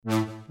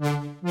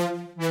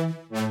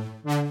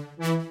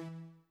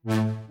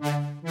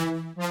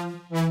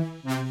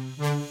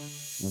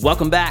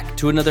Welcome back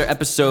to another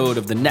episode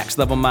of the Next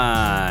Level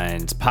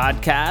Minds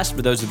podcast.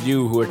 For those of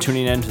you who are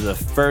tuning in for the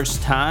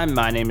first time,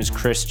 my name is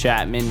Chris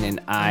Chapman and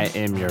I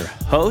am your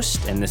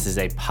host. And this is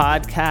a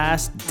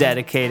podcast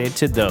dedicated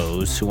to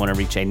those who want to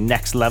reach a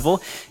next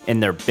level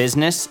in their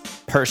business,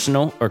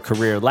 personal, or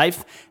career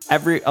life.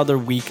 Every other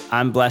week,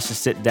 I'm blessed to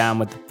sit down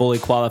with a fully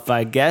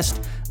qualified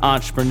guest,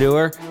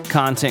 entrepreneur,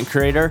 content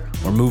creator,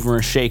 or mover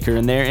and shaker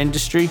in their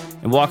industry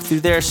and walk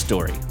through their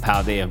story of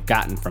how they have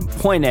gotten from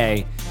point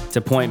A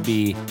to point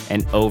B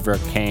and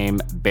overcame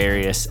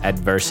various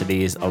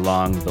adversities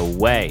along the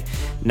way.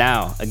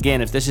 Now,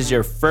 again, if this is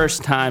your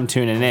first time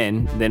tuning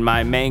in, then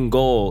my main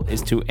goal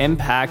is to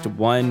impact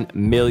 1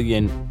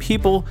 million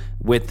people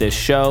with this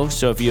show.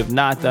 So if you have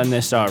not done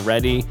this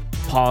already,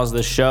 pause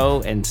the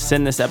show and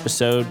send this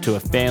episode to a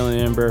family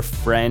member,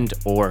 friend,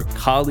 or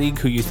colleague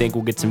who you think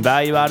will get some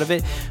value out of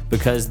it,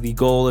 because the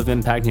goal of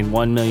impacting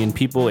 1 million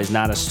people is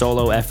not a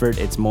solo effort.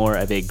 It's more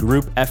of a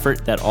group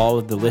effort that all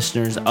of the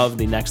listeners of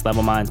the Next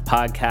Level Minds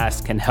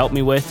podcast can help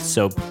me with.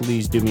 So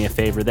please do me a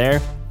favor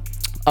there.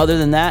 Other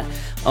than that,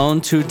 on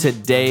to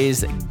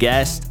today's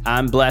guest.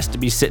 I'm blessed to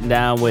be sitting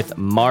down with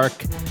Mark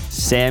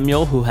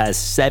Samuel, who has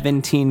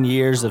 17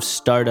 years of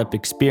startup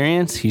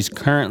experience. He's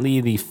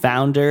currently the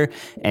founder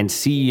and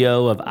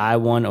CEO of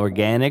I1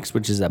 Organics,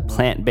 which is a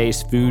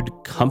plant-based food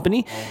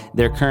company.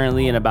 They're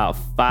currently in about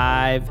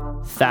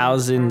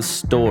 5,000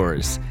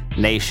 stores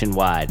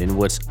nationwide. And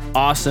what's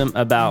awesome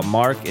about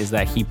Mark is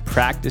that he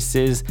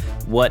practices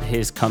what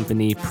his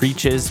company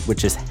preaches,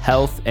 which is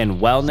health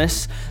and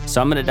wellness.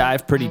 So I'm going to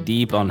dive pretty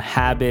deep on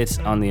habits,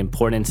 on the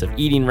importance of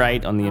eating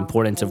right, on the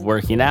importance of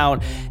working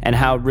out, and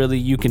how really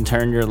you can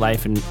turn your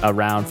life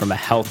around from a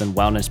health and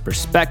wellness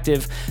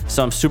perspective.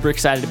 So I'm super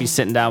excited to be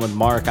sitting down with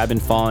Mark. I've been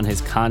following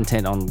his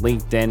content on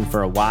LinkedIn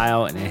for a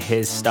while, and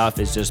his stuff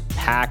is just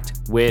packed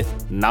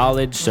with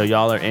knowledge. So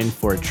y'all are in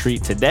for a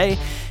treat today.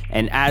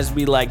 And as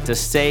we like to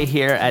say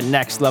here at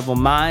Next Level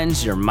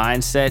Minds, your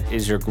mindset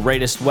is your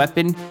greatest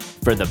weapon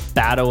for the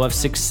battle of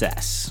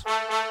success.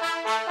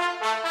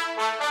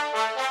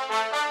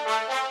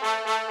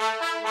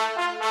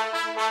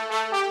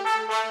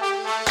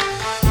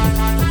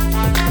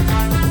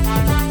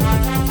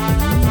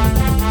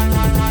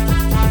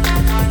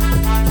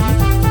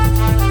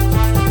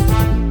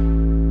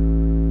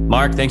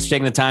 Mark, thanks for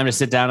taking the time to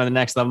sit down on the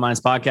Next Level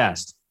Minds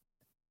podcast.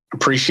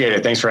 Appreciate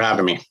it. Thanks for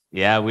having me.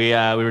 Yeah, we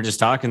were just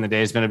talking. The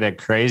day's been a bit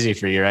crazy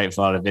for you, right?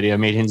 For a lot of video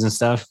meetings and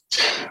stuff.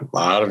 A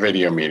lot of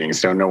video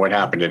meetings. Don't know what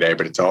happened today,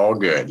 but it's all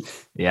good.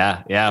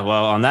 Yeah.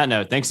 Well, on that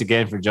note, thanks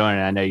again for joining.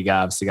 I know you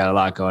obviously got a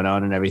lot going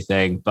on and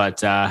everything,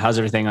 but how's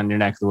everything on your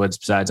neck of the woods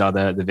besides all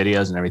the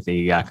videos and everything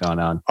you got going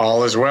on?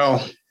 All is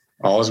well.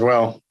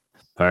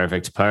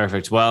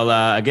 Perfect.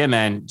 Well, again,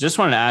 man, just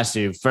wanted to ask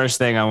you, first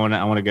thing I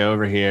want to go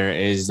over here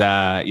is,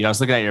 I was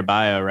looking at your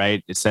bio,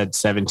 right? It said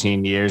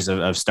 17 years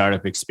of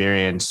startup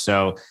experience.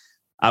 So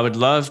I would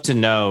love to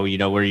know,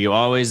 were you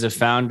always a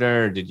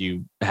founder? Or did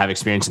you have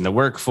experience in the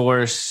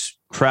workforce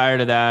prior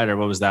to that? Or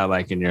what was that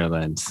like in your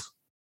lens?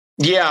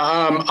 Yeah,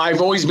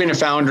 I've always been a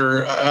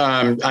founder.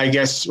 I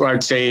guess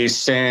I'd say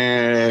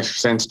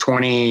since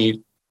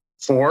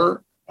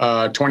 24.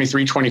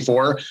 23,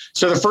 24.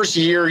 So the first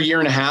year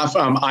and a half,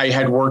 I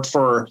had worked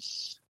for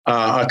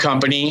a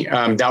company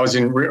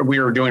we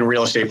were doing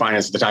real estate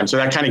finance at the time. So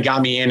that kind of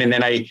got me in. And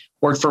then I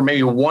worked for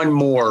maybe one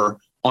more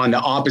on the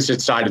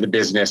opposite side of the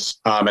business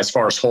as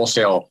far as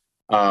wholesale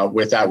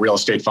with that real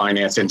estate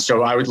finance. And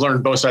so I would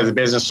learn both sides of the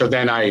business. So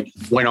then I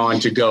went on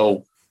to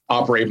go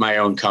operate my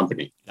own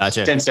company.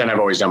 Gotcha. Since then, I've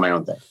always done my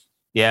own thing.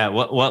 Yeah.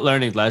 What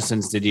learning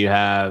lessons did you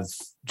have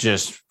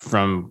just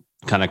from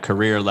kind of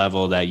career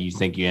level that you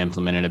think you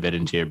implemented a bit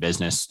into your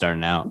business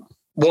starting out?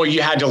 Well,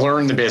 you had to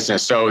learn the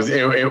business. So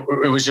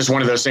it was just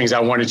one of those things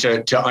I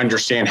wanted to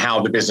understand how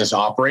the business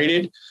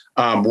operated,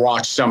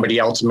 watch somebody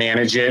else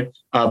manage it,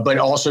 but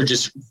also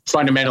just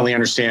fundamentally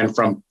understand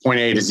from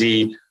point A to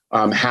Z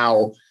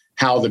how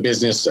the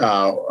business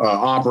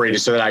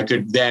operated so that I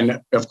could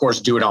then, of course,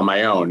 do it on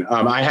my own.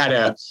 I had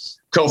a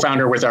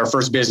co-founder with our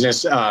first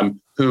business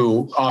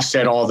who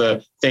offset all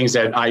the things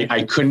that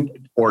I couldn't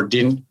or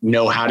didn't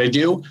know how to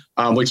do,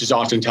 which is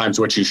oftentimes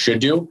what you should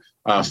do.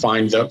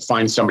 Find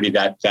somebody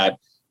that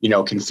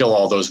can fill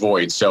all those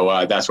voids.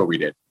 So that's what we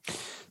did.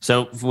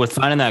 So with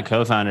finding that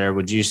co-founder,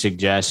 would you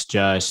suggest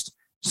just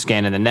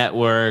scanning the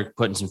network,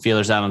 putting some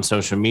feelers out on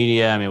social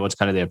media? I mean, what's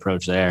kind of the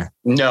approach there?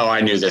 No,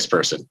 I knew this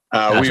person.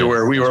 Gotcha.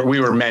 We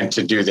were meant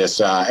to do this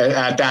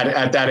at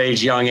that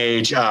age, young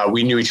age.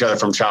 We knew each other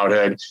from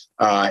childhood,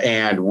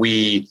 and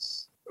we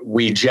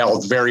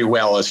gelled very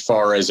well as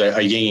far as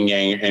a yin and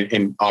yang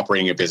in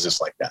operating a business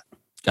like that.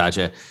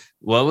 Gotcha.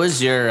 What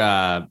was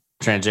your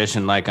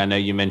transition like? I know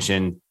you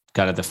mentioned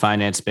kind of the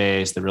finance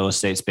space, the real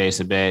estate space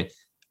a bit.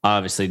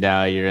 Obviously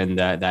now you're in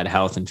that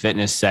health and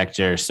fitness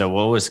sector. So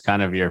what was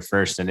kind of your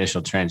first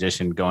initial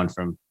transition going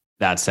from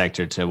that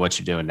sector to what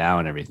you're doing now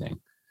and everything?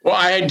 Well,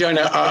 I had done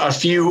a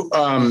few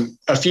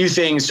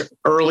things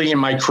early in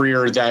my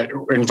career that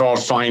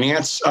involved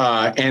finance,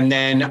 and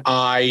then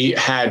I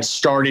had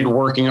started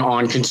working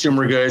on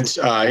consumer goods,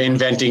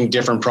 inventing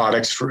different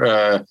products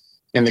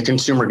in the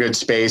consumer goods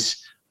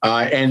space,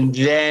 and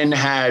then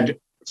had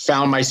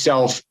found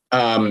myself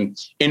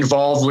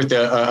involved with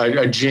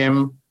a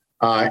gym,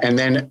 and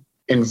then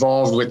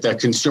involved with the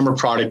consumer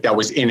product that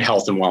was in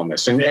health and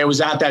wellness. And it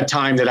was at that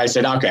time that I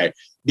said, okay,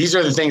 these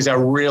are the things that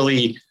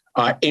really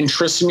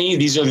interest me.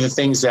 These are the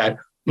things that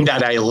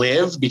I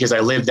live, because I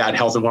live that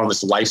health and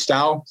wellness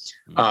lifestyle,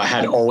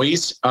 had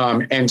always.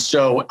 And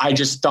so I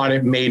just thought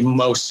it made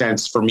most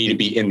sense for me to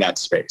be in that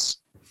space.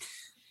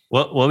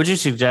 What would you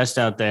suggest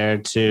out there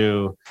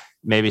to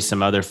maybe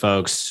some other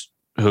folks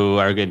who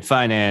are good in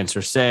finance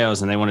or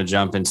sales and they want to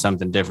jump in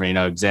something different? You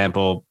know,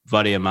 example,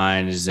 buddy of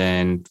mine is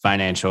in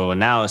financial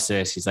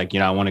analysis. He's like,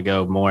 I want to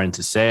go more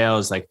into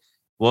sales. Like,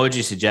 what would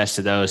you suggest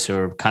to those who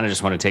are kind of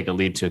just want to take a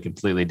leap to a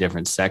completely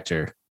different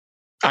sector?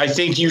 I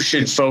think you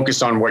should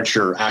focus on what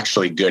you're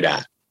actually good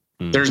at.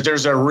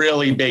 There's a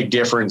really big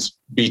difference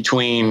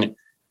between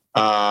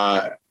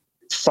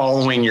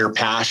following your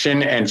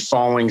passion and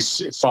following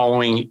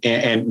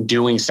and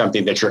doing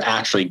something that you're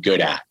actually good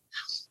at.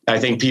 I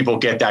think people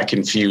get that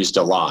confused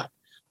a lot.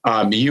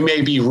 You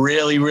may be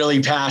really,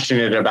 really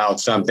passionate about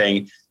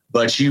something,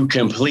 but you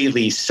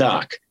completely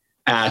suck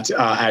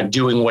at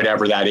doing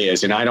whatever that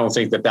is. And I don't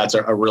think that that's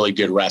a really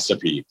good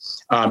recipe.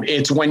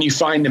 It's when you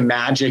find the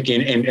magic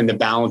in the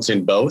balance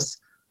in both,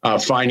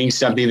 finding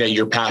something that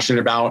you're passionate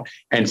about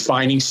and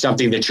finding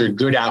something that you're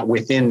good at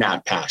within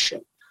that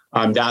passion.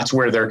 That's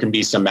where there can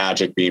be some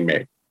magic being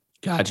made.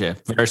 Gotcha.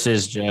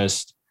 Versus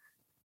just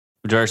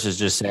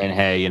saying,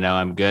 hey,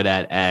 I'm good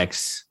at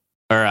X,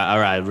 or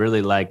I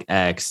really like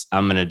X,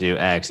 I'm going to do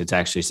X. It's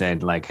actually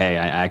saying like, hey,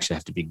 I actually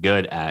have to be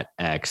good at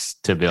X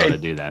to be able to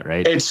do that,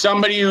 right? It's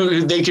somebody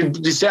who they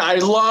can say, I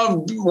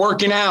love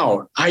working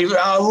out. I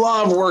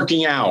love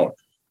working out.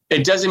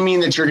 It doesn't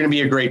mean that you're going to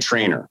be a great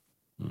trainer,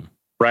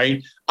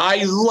 right?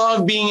 I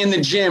love being in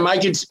the gym. I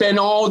could spend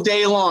all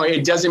day long.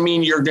 It doesn't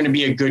mean you're going to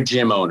be a good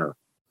gym owner.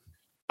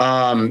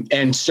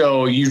 And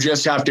so you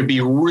just have to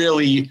be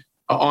really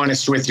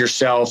honest with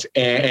yourself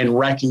and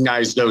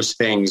recognize those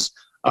things.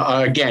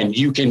 Again,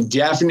 you can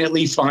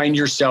definitely find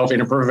yourself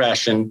in a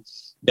profession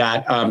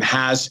that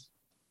has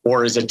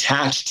or is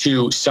attached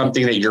to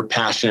something that you're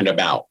passionate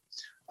about.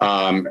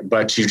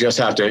 But you just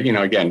have to,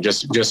 again,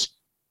 just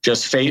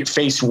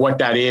face what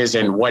that is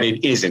and what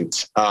it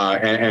isn't,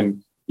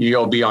 and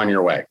you'll be on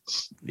your way.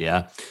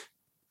 Yeah.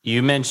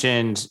 You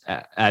mentioned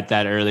at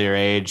that earlier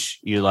age,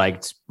 you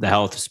liked the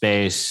health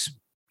space.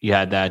 You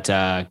had that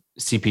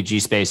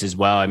CPG space as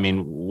well. I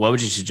mean, what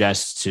would you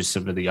suggest to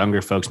some of the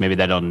younger folks, maybe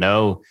that don't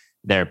know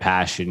their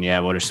passion? Yeah.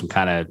 What are some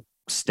kind of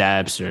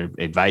steps or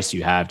advice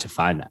you have to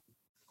find that?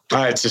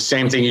 It's the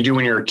same thing you do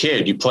when you're a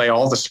kid. You play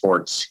all the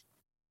sports.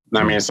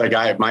 I mean, it's like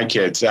I have my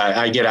kids.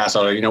 I get asked,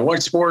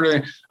 what sport?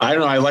 I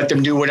don't know. I let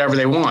them do whatever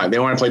they want. They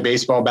want to play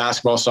baseball,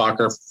 basketball,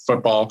 soccer,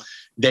 football.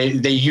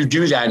 You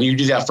do that, and you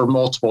do that for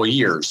multiple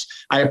years.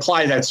 I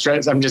apply that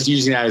stress. I'm just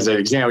using that as an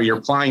example. You're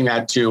applying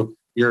that to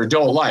your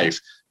adult life.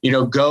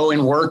 Go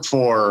and work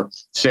for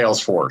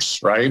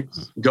Salesforce, right?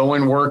 Go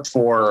and work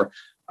for,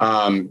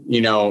 I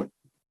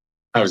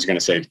was going to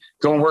say,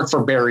 go and work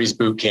for Barry's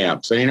Boot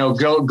Camp. So,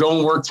 go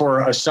and work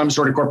for some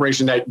sort of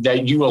corporation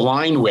that you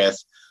align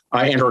with,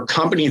 and or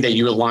company that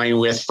you align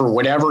with for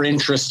whatever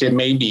interest it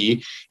may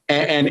be.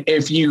 And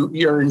if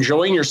you're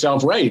enjoying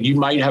yourself, right, you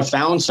might have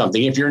found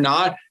something. If you're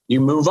not, you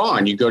move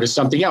on, you go to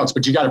something else,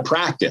 but you got to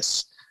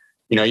practice.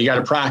 You got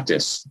to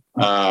practice.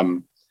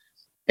 And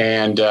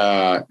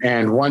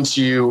once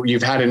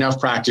you've had enough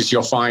practice,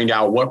 you'll find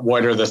out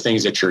what are the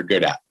things that you're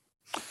good at.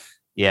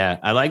 Yeah,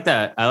 I like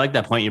that. I like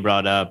that point you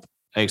brought up,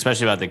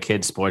 especially about the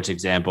kids' sports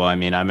example. I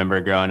mean, I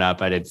remember growing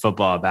up, I did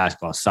football,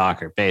 basketball,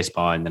 soccer,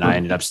 baseball, and then I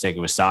ended up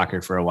sticking with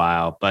soccer for a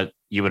while. But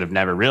you would have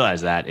never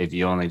realized that if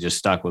you only just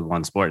stuck with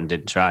one sport and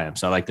didn't try them.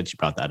 So I like that you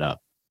brought that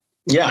up.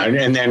 Yeah.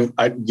 And then,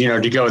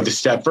 to go the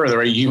step further,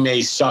 right, you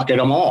may suck at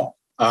them all.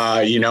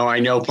 I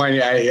know plenty.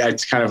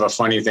 It's kind of a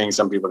funny thing.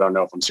 Some people don't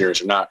know if I'm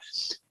serious or not.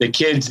 The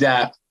kids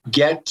that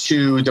get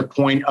to the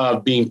point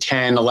of being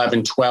 10,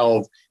 11,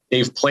 12,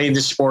 they've played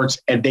the sports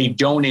and they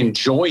don't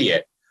enjoy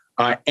it.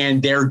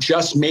 And they're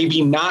just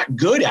maybe not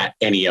good at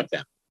any of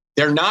them.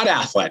 They're not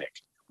athletic.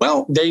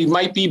 Well, they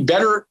might be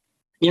better,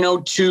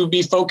 to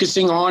be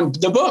focusing on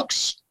the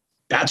books.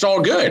 That's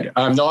all good.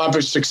 They'll have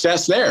a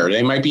success there.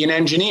 They might be an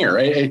engineer.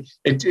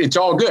 It's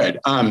all good.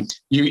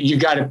 You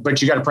got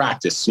to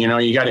practice.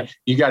 You got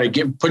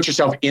to put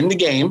yourself in the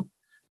game.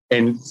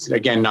 And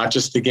again, not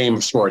just the game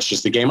of sports,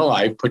 just the game of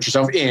life. Put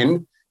yourself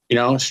in.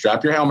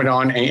 Strap your helmet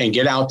on and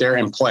get out there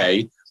and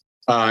play.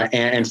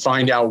 And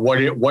find out what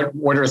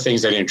are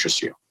things that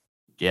interest you.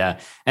 Yeah.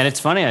 And it's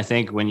funny, I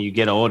think when you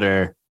get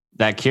older,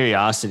 that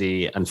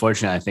curiosity,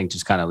 unfortunately, I think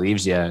just kind of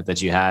leaves you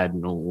that you had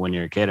when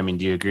you're a kid. I mean,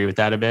 do you agree with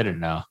that a bit or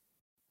no?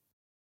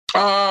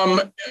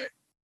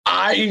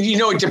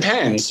 It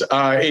depends.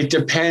 It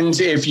depends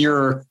if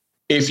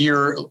if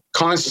you're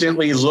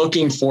constantly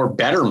looking for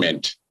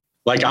betterment,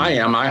 like I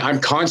am, I'm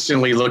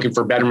constantly looking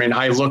for betterment.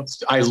 I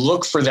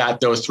look for that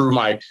though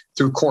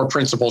through core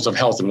principles of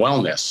health and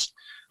wellness.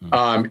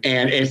 And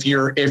if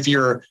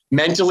you're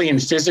mentally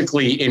and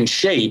physically in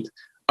shape,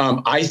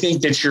 I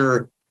think that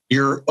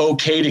you're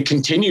okay to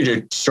continue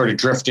to sort of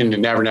drift into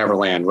Never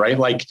Land, right?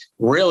 Like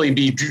really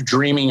be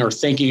dreaming or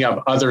thinking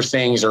of other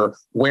things, or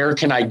where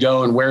can I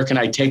go and where can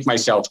I take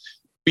myself?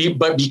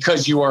 But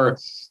because you are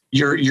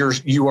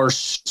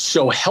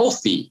so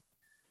healthy,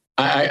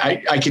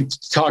 I could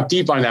talk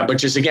deep on that, but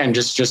just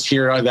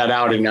hear that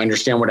out and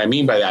understand what I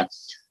mean by that.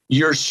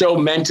 You're so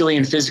mentally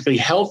and physically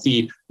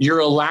healthy, you're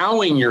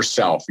allowing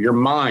yourself, your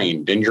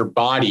mind and your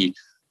body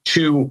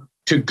to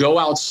go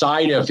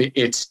outside of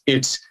its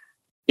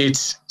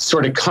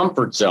sort of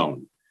comfort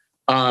zone.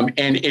 And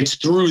it's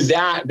through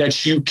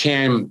that you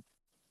can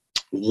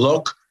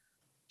look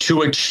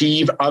to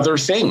achieve other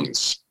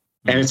things.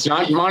 And it's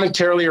not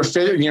monetarily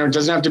or, it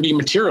doesn't have to be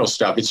material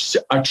stuff. It's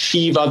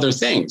achieve other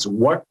things.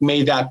 What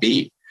may that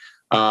be?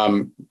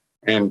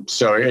 And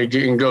so it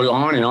can go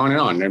on and on and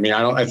on. I mean,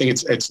 I think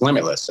it's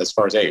limitless as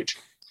far as age.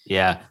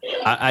 Yeah,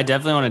 I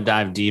definitely want to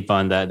dive deep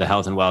on the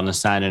health and wellness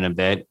side in a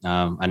bit.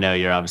 I know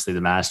you're obviously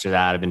the master of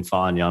that. I've been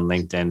following you on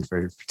LinkedIn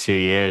for 2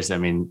 years. I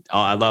mean,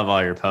 I love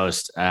all your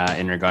posts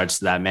in regards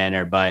to that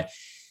manner. But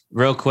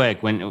real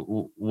quick,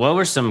 what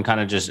were some kind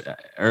of just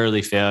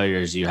early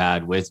failures you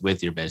had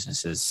with your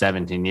businesses?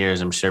 17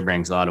 years, I'm sure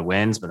brings a lot of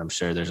wins, but I'm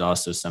sure there's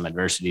also some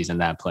adversities in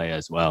that play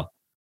as well.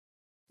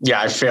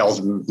 Yeah, I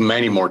failed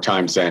many more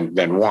times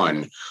than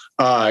one.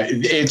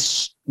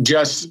 It's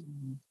just,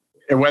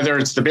 whether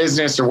it's the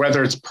business or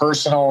whether it's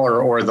personal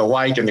or the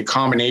like, and the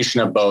combination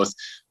of both,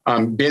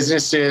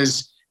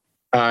 businesses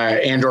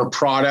and or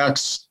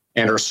products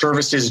and or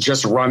services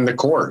just run the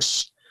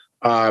course.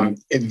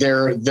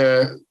 They're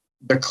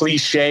the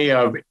cliche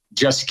of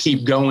just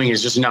keep going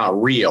is just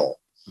not real.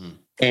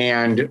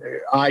 And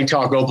I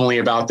talk openly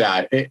about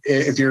that.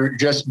 If you're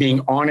just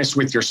being honest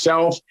with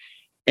yourself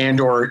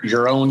and or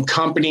your own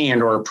company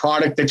and or a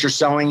product that you're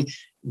selling,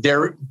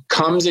 there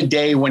comes a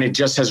day when it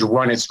just has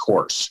run its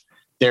course.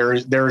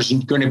 There's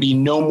going to be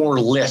no more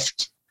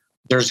lift.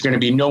 There's going to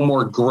be no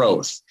more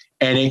growth.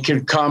 And it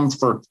could come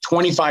for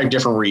 25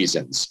 different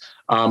reasons,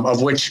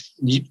 of which,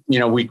 we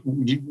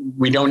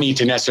don't need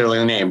to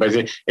necessarily name, but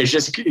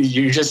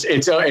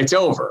it's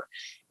over.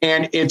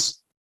 And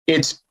it's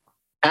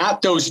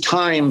at those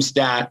times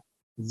that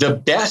the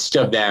best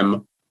of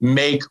them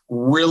make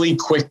really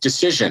quick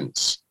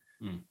decisions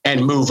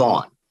and move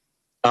on.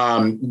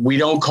 We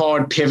don't call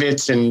it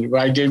pivots and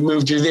I did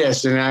move to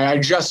this and I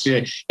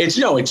adjusted it.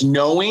 It's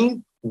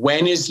knowing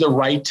when is the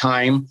right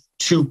time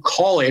to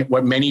call it,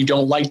 what many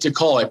don't like to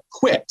call it,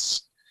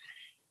 quits.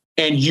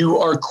 And you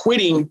are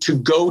quitting to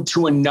go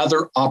to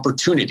another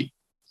opportunity.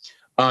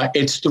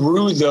 It's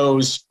through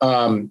those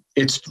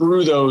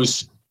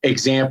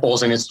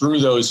examples and it's through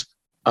those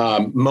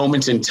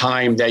moments in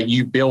time that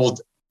you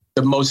build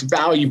the most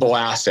valuable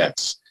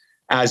assets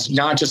as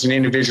not just an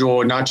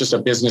individual, not just a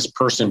business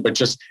person, but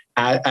just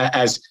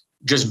as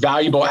just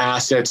valuable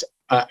assets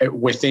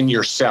within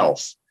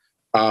yourself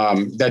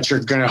that you're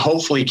going to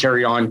hopefully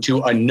carry on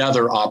to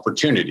another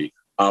opportunity,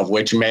 of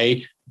which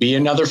may be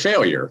another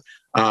failure.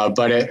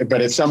 But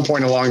at some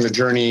point along the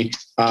journey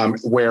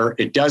where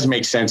it does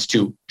make sense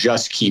to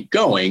just keep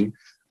going,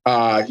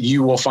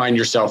 you will find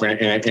yourself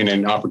in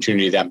an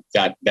opportunity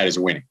that is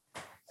winning.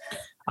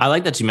 I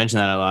like that you mentioned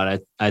that a lot.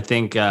 I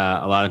think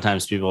a lot of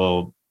times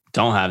people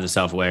don't have the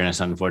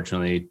self-awareness,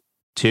 unfortunately,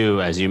 to,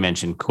 as you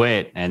mentioned,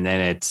 quit, and then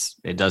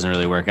it doesn't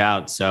really work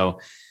out. So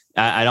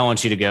I don't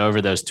want you to go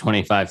over those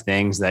 25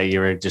 things that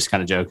you were just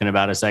kind of joking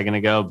about a second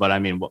ago, but I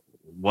mean,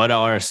 what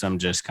are some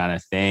just kind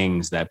of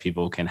things that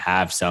people can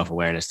have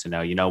self-awareness to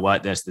know, you know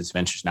what, this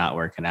venture's not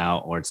working out,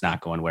 or it's not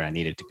going where I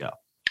need it to go?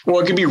 Well,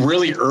 it could be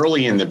really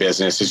early in the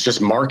business. It's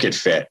just market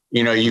fit.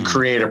 You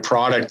create a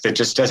product that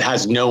just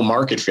has no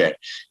market fit.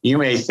 You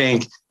may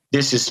think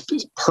this is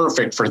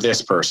perfect for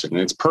this person and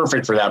it's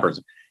perfect for that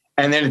person.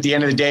 And then at the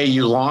end of the day,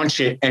 you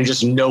launch it and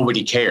just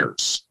nobody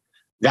cares.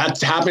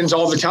 That happens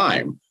all the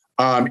time.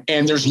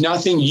 And there's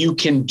nothing you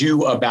can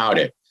do about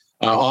it.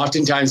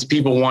 Oftentimes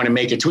people want to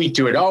make a tweak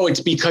to it. Oh, it's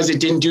because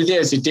it didn't do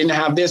this. It didn't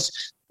have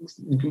this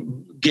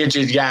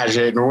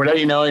gadget or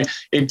whatever,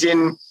 it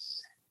didn't.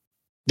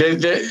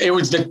 It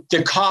was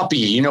the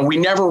copy, we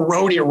never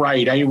wrote it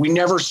right. We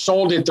never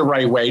sold it the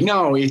right way.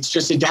 No, it's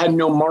just, it had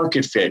no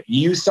market fit.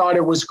 You thought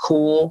it was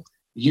cool.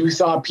 You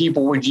thought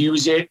people would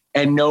use it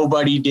and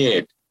nobody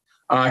did.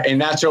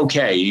 And that's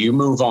okay. You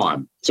move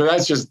on. So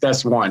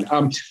that's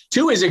one.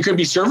 Two is it could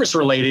be service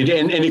related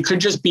and it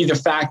could just be the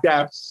fact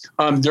that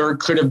there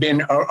could have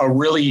been a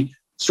really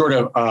sort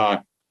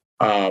of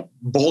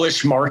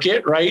bullish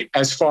market, right?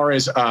 As far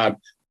as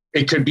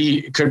it could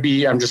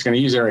be, I'm just going to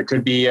use it. It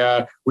could be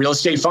real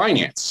estate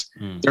finance.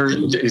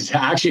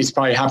 It's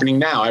probably happening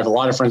now. I have a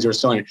lot of friends who are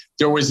selling it.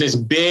 There was this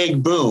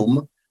big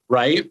boom,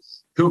 right?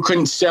 Who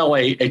couldn't sell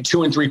a 2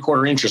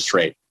 3/4 interest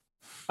rate?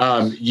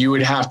 You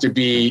would have to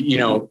be,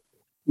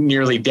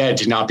 nearly dead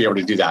to not be able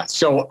to do that.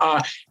 So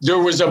there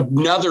was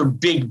another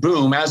big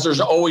boom, as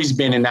there's always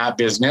been in that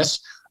business.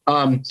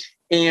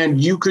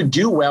 And you could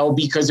do well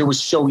because it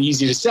was so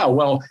easy to sell.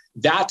 Well,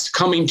 that's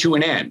coming to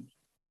an end.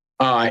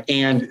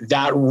 And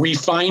that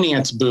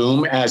refinance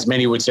boom, as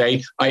many would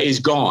say, is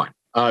gone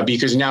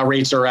because now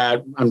rates are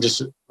at,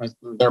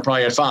 they're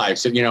probably at 5.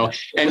 So,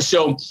 and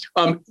so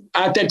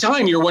at that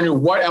time, you're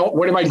wondering,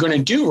 what am I going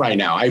to do right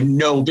now? I have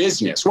no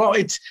business. Well,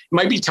 it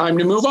might be time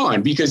to move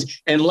on,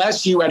 because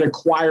unless you had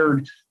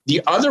acquired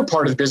the other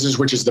part of the business,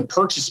 which is the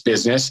purchase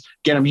business,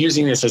 again, I'm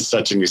using this as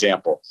such an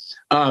example.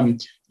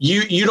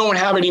 You don't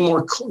have any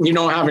more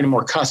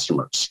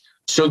customers.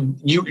 So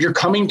you're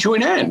coming to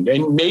an end,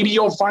 and maybe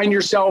you'll find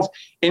yourself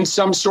in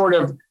some sort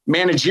of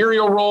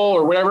managerial role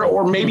or whatever,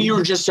 or maybe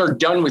you just are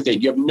done with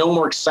it. You have no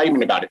more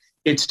excitement about it.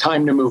 It's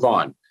time to move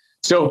on.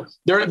 So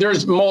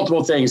there's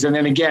multiple things. And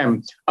then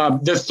again,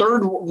 the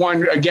third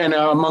one, again,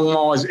 among them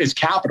all is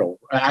capital,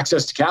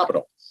 access to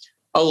capital.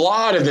 A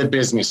lot of the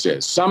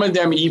businesses, some of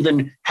them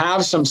even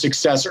have some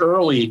success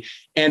early,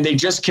 and they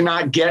just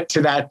cannot get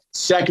to that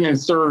second and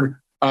third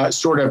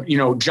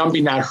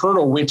jumping that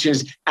hurdle, which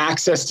is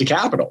access to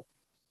capital.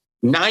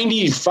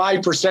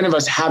 95% of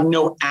us have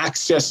no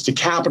access to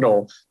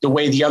capital the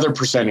way the other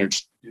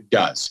percentage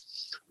does.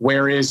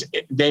 Whereas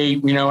they,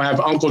 have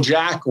Uncle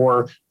Jack,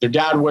 or their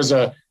dad was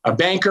a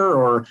banker,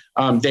 or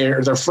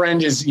their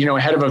friend is,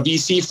 head of a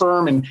VC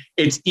firm, and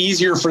it's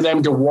easier for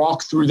them to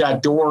walk through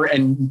that door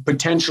and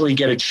potentially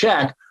get a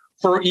check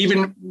for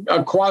even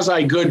a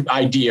quasi good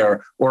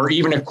idea, or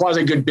even a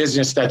quasi good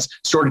business that's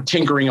sort of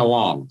tinkering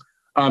along.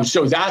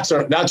 So that's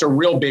a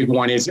real big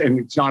one, and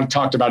it's not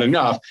talked about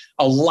enough.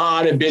 A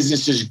lot of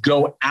businesses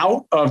go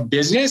out of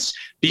business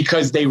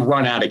because they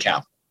run out of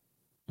capital.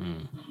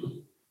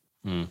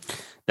 Mm-hmm.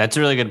 That's a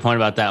really good point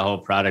about that whole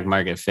product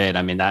market fit.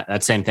 I mean,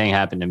 that same thing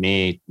happened to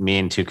me. Me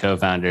and 2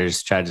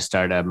 co-founders tried to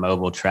start a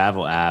mobile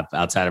travel app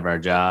outside of our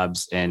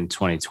jobs in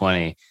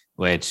 2020,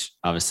 which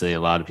obviously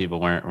a lot of people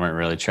weren't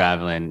really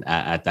traveling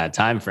at that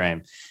time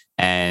frame.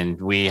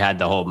 And we had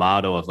the whole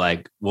model of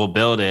like, we'll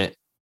build it,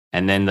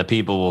 and then the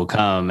people will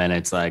come. And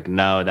it's like,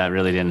 no, that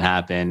really didn't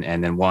happen.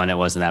 And then 1, it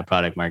wasn't that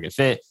product market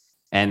fit.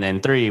 And then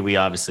 3, we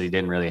obviously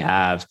didn't really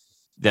have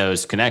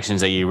those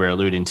connections that you were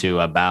alluding to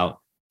about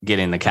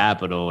getting the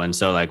capital. And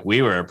so like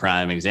we were a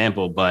prime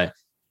example, but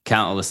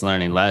countless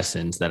learning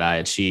lessons that I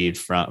achieved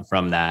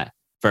from that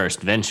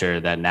first venture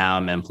that now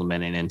I'm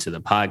implementing into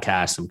the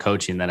podcast, some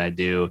coaching that I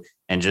do,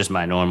 and just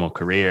my normal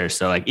career.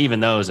 So like, even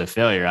though it was a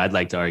failure, I'd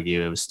like to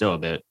argue it was still a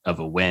bit of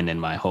a win in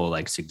my whole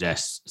like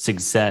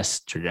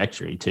success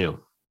trajectory too.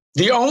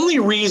 The only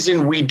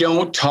reason we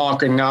don't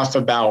talk enough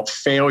about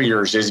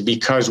failures is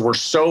because we're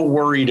so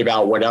worried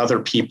about what other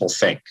people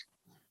think.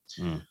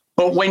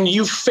 But when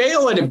you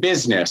fail at a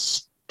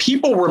business,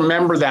 people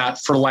remember that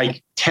for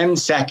like 10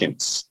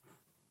 seconds.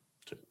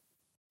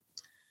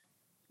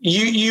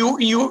 There's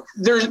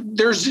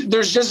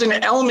just an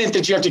element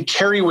that you have to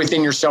carry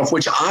within yourself,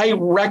 which I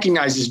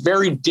recognize is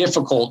very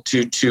difficult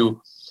to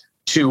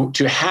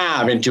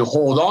have and to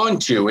hold on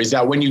to, is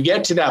that when you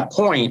get to that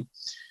point,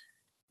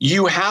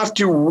 you have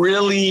to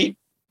really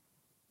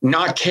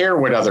not care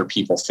what other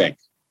people think.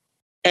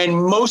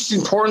 And most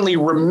importantly,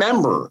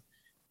 remember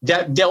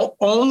that they'll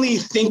only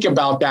think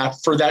about that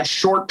for that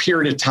short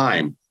period of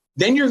time.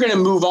 Then you're going to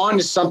move on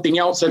to something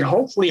else that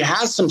hopefully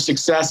has some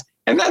success.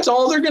 And that's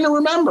all they're going to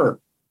remember.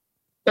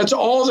 That's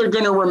all they're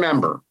going to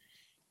remember.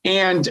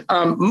 And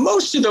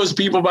most of those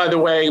people, by the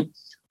way,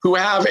 who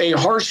have a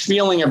harsh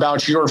feeling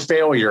about your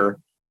failure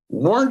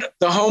weren't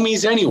the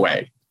homies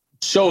anyway.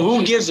 So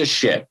who gives a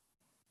shit?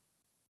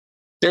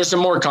 There's some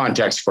more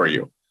context for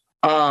you.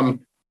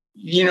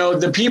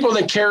 The people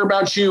that care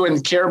about you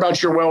and care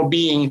about your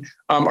well-being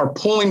are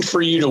pulling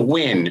for you to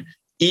win,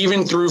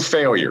 even through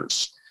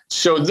failures.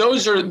 So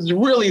those are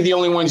really the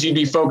only ones you'd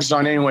be focused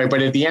on anyway.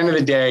 But at the end of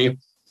the day,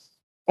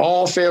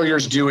 all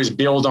failures do is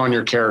build on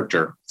your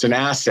character. It's an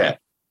asset.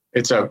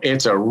 It's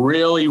a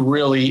really,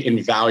 really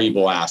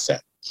invaluable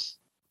asset.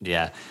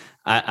 Yeah.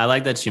 I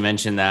like that you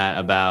mentioned that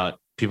about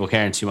people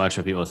caring too much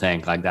what people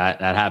think. Like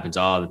that happens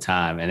all the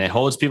time. And it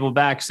holds people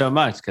back so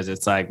much because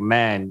it's like,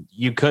 man,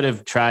 you could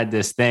have tried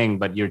this thing,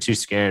 but you're too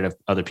scared of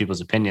other people's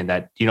opinion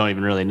that you don't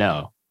even really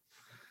know.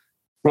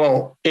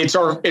 Well, it's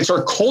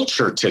our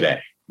culture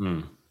today.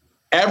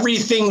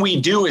 Everything we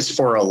do is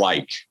for a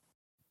like.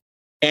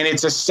 And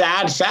it's a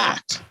sad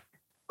fact.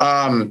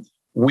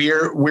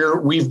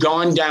 We've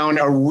gone down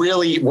a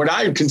really, what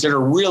I would consider a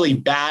really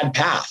bad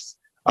path.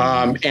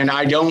 And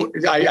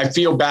I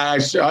feel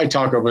bad. I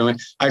talk over women.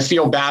 I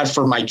feel bad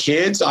for my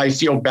kids. I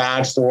feel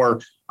bad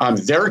for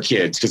their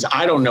kids because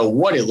I don't know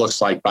what it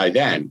looks like by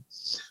then.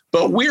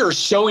 But we are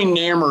so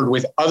enamored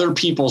with other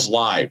people's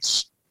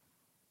lives.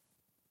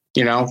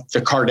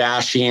 The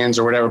Kardashians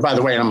or whatever. By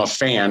the way, I'm a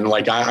fan.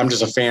 Like I'm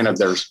just a fan of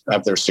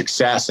their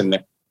success and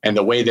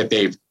the way that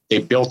they've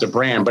built a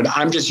brand. But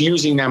I'm just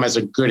using them as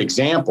a good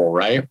example,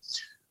 right?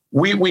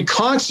 We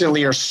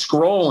constantly are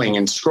scrolling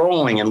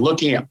and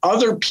looking at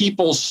other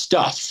people's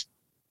stuff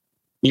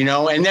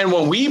And then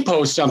when we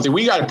post something,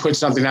 we got to put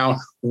something out.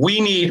 We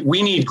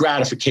need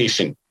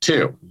gratification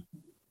too.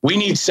 We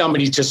need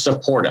somebody to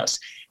support us.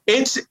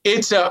 It's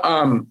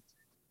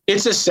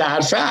a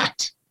sad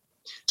fact.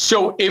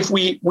 So if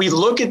we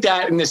look at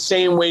that in the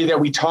same way that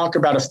we talk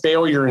about a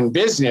failure in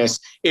business,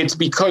 it's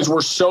because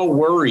we're so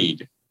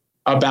worried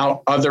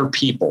about other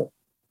people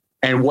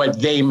and what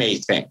they may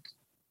think,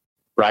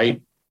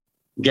 right?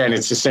 Again,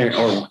 it's the same,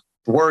 or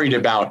worried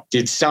about,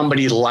 did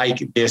somebody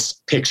like this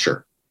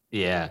picture?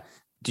 Yeah.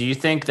 Do you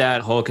think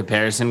that whole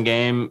comparison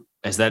game,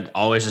 has that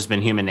always just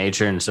been human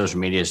nature and social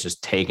media has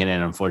just taken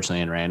it,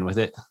 unfortunately, and ran with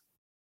it?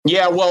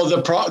 Yeah, well,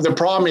 the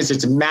problem is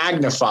it's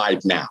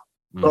magnified now.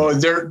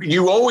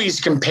 You always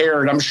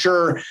compared, I'm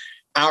sure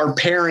our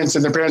parents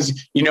and their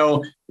parents,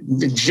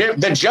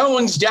 the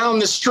Jones down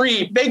the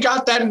street, they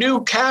got that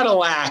new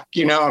Cadillac,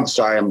 I'm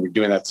sorry, I'm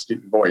doing that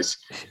stupid voice.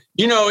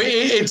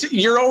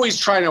 You're always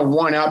trying to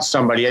one up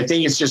somebody. I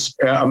think it's just,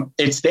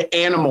 it's the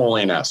animal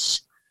in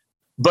us.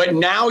 But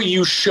now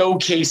you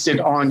showcase it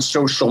on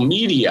social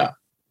media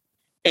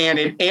and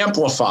it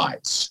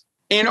amplifies.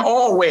 In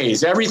all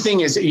ways,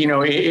 everything is,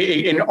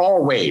 in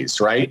all ways,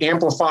 right?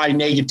 Amplify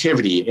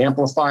negativity,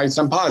 amplify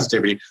some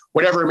positivity,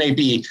 whatever it may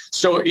be.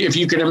 So if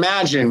you can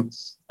imagine,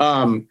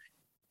 that's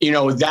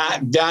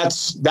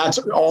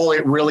all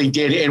it really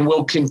did and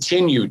will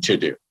continue to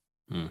do.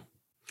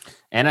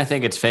 And I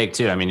think it's fake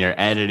too. I mean, you're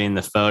editing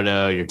the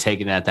photo, you're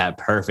taking it at that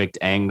perfect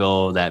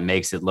angle that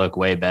makes it look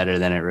way better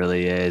than it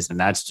really is. And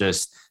that's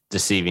just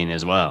deceiving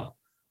as well.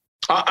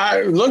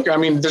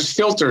 There's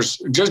filters,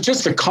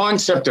 just the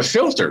concept of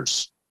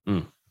filters.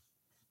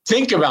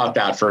 Think about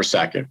that for a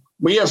second.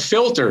 We have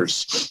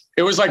filters.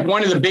 It was like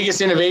one of the biggest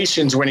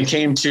innovations when it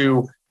came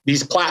to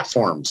these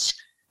platforms,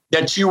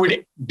 that you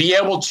would be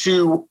able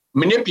to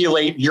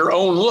manipulate your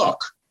own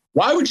look.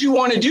 Why would you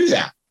want to do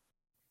that?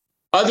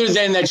 Other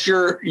than that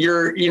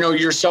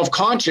you're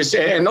self-conscious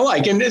and the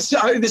like. And this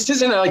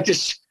isn't like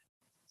this.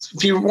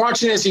 If you're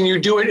watching this and you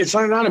do it, it's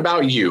not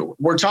about you.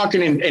 We're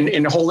talking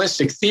in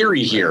holistic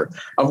theory here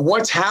of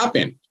what's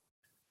happened.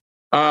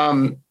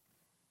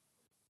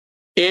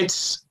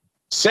 It's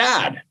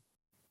sad.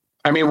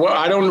 I mean,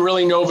 I don't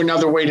really know of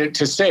another way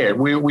to say it.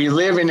 We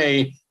live in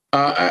a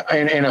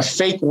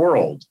fake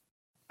world.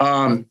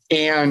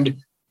 And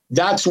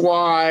that's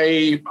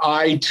why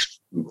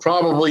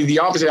probably the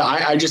opposite.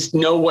 I just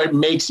know what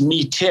makes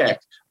me tick.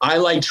 I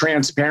like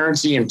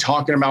transparency and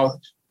talking about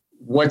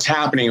what's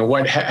happening and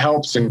what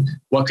helps and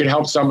what could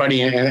help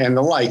somebody and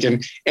the like.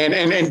 And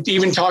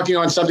even talking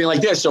on something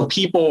like this. So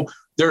people,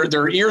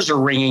 their ears are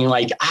ringing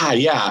like,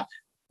 yeah,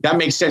 that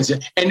makes sense.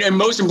 And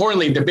most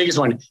importantly, the biggest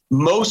one,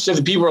 most of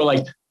the people are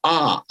like,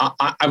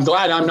 I'm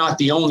glad I'm not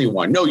the only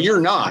one. No, you're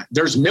not.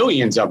 There's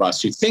millions of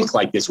us who think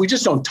like this. We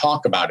just don't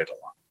talk about it a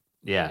lot.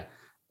 Yeah.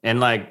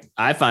 And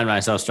I find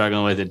myself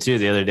struggling with it too.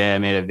 The other day I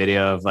made a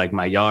video of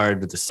my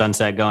yard with the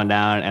sunset going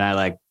down, and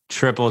I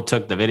triple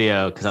took the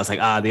video because I was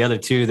like, the other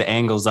two, the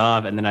angle's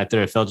off. And then I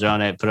threw a filter on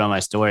it, put it on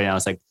my story. And I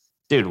was like,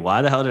 dude,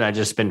 why the hell did I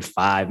just spend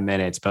 5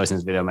 minutes posting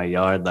this video in my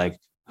yard?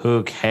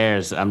 Who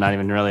cares? I'm not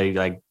even really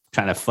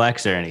trying to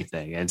flex or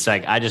anything. It's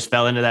I just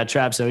fell into that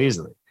trap so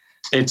easily.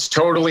 It's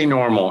totally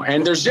normal.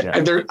 And there's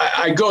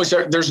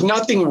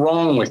nothing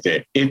wrong with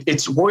it.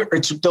 It's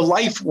the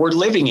life we're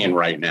living in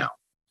right now.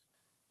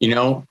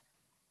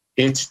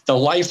 It's the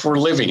life we're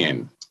living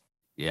in.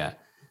 Yeah.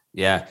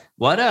 Yeah.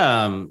 What,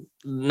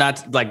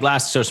 not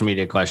last social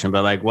media question,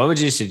 but what would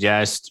you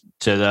suggest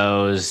to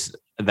those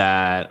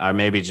that are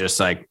maybe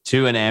just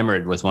too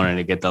enamored with wanting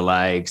to get the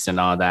likes and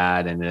all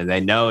that, and they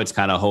know it's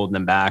kind of holding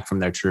them back from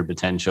their true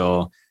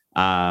potential?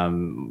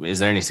 Is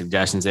there any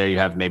suggestions there you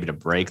have maybe to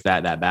break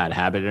that bad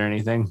habit or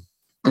anything?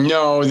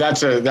 No,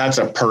 that's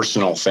a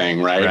personal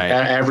thing, right?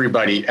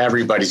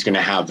 Everybody's going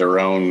to have their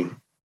own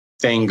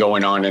thing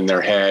going on in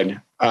their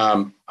head.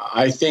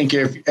 I think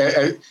if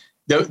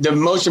the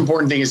most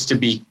important thing is to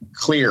be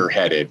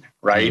clear-headed,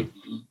 right?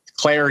 Mm-hmm.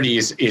 Clarity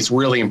is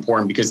really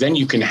important, because then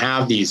you can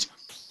have these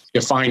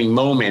defining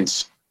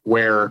moments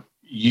where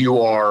you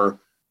are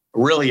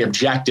really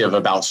objective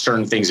about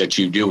certain things that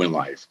you do in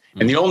life.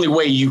 Mm-hmm. And the only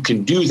way you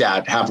can do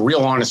that, have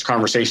real honest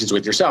conversations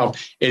with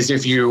yourself, is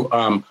if you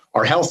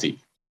are healthy,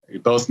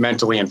 both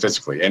mentally and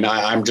physically. And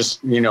I'm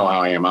just, how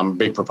I am. I'm a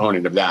big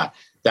proponent of that.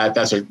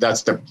 That's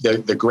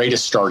the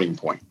greatest starting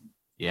point.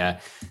 Yeah.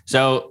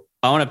 So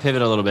I want to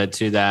pivot a little bit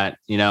to that.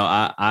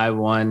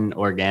 I1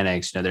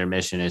 Organics, their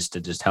mission is to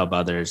just help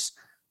others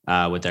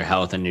with their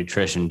health and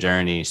nutrition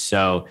journey.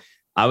 So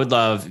I would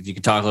love if you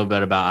could talk a little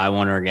bit about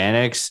I1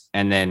 Organics,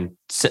 and then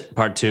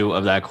part 2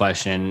 of that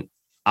question,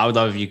 I would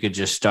love if you could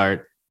just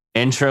start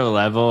intro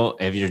level.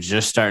 If you're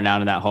just starting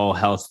out in that whole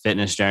health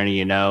fitness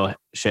journey,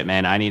 shit,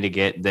 man, I need to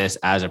get this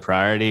as a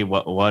priority.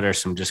 What are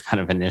some just kind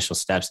of initial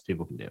steps that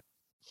people can do?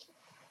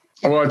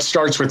 Well, it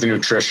starts with the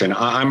nutrition.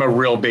 I'm a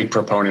real big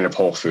proponent of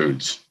whole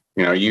foods.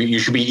 You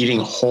should be eating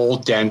whole,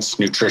 dense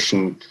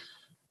nutritional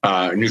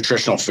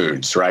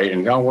foods, right?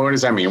 And what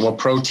does that mean? Well,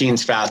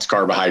 proteins, fats,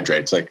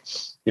 carbohydrates. I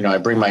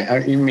bring my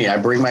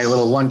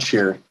little lunch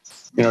here.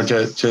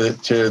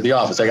 to the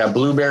office. I got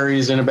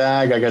blueberries in a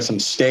bag. I got some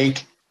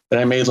steak that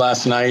I made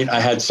last night. I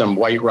had some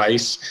white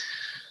rice.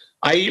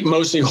 I eat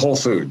mostly whole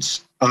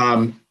foods,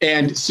 and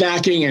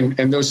snacking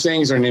and those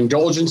things and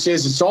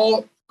indulgences. It's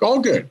all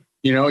good.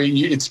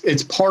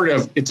 It's part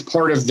of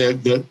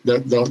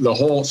the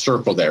whole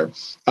circle there.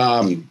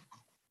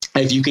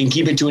 If you can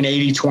keep it to an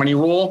 80-20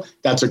 rule,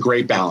 that's a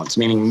great balance,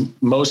 meaning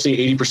mostly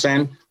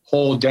 80%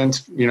 whole,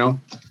 dense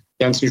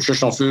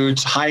nutritional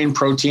foods, high in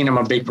protein. I'm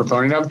a big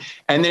proponent of.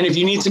 And then if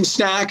you need some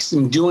snacks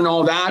and doing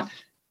all that,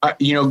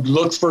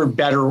 look for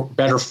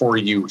better for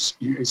you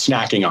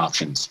snacking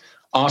options.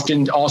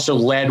 Often also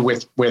led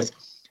with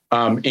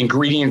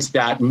ingredients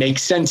that make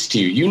sense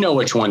to you. You know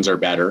which ones are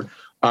better.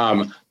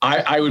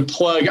 I would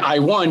plug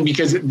I1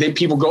 because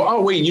people go,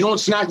 oh, wait, you don't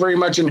snack very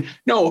much. And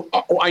no,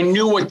 I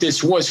knew what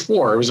this was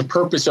for. It was a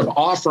purpose of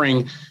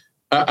offering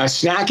a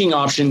snacking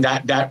option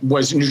that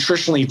was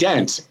nutritionally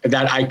dense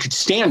that I could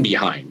stand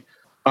behind.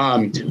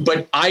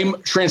 But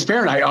I'm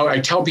transparent. I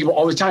tell people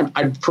all the time,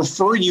 I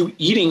prefer you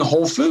eating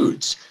whole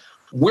foods.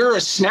 We're a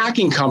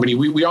snacking company.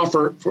 We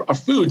offer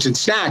foods and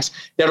snacks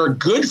that are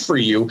good for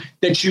you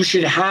that you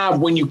should have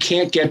when you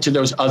can't get to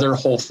those other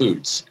whole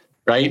foods.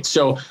 Right.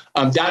 So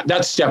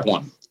that's step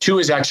one. 2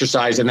 is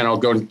exercise. And then I'll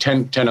go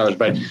 10 others.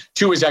 But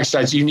 2 is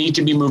exercise. You need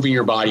to be moving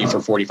your body for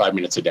 45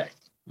 minutes a day.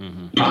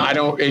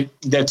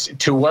 Mm-hmm. That's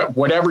to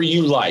whatever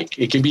you like.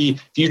 It could be,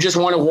 if you just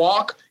want to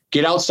walk,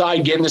 get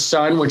outside, get in the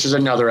sun, which is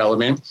another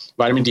element,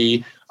 vitamin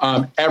D,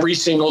 every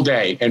single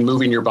day and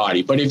moving your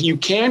body. But if you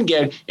can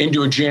get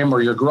into a gym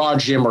or your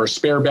garage gym or a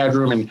spare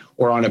bedroom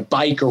or on a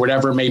bike or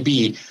whatever it may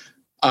be,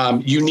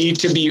 you need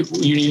to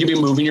be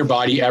moving your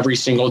body every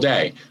single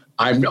day.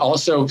 I'm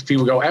also,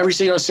 people go every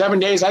single 7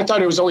 days. I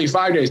thought it was only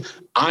 5 days.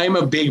 I'm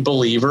a big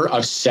believer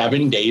of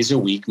 7 days a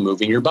week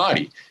moving your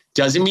body.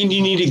 Doesn't mean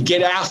you need to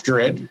get after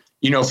it,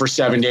 for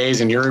 7 days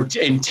and you're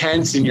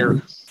intense and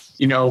you're,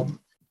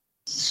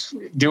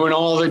 doing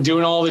all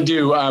the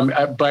do.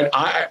 But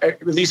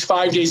these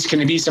 5 days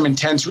can be some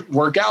intense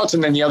workouts.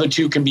 And then the other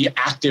 2 can be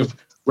active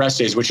rest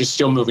days, which is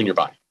still moving your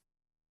body.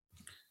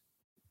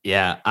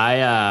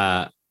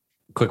 Yeah.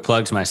 Quick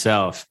plug to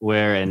myself.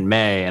 We're in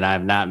May and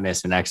I've not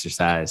missed an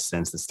exercise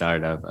since the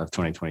start of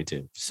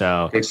 2022.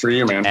 So good for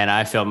you, man. And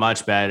I feel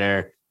much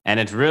better. And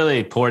it's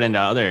really poured into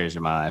other areas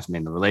of my life. I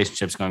mean, the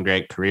relationship's going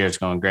great, career's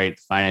going great,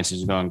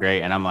 finances are going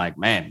great. And I'm like,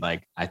 man,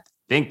 I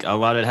think a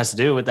lot of it has to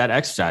do with that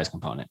exercise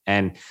component.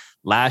 And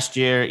last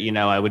year,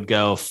 I would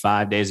go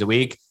 5 days a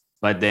week,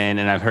 but then,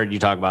 and I've heard you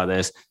talk about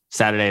this,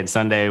 Saturday and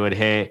Sunday would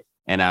hit.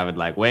 And I would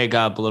wake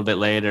up a little bit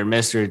later,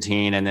 miss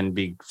routine, and then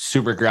be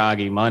super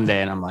groggy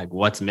Monday. And I'm like,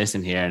 what's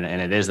missing here? And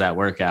it is that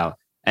workout.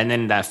 And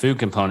then that food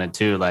component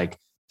too,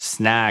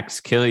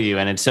 snacks kill you.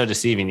 And it's so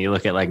deceiving. You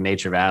look at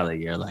Nature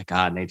Valley, you're like,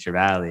 Nature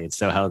Valley, it's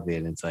so healthy.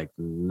 And it's like,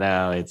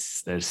 no,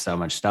 there's so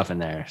much stuff in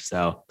there.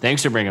 So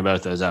thanks for bringing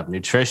both those up.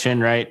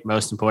 Nutrition, right?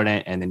 Most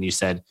important. And then you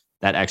said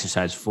that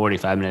exercise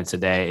 45 minutes a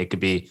day. It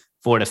could be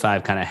 4 to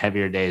 5 kind of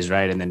heavier days,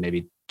 right? And then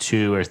maybe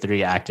 2 or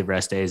 3 active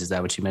rest days. Is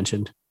that what you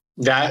mentioned?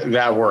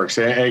 That works.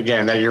 And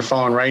again, that you're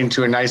falling right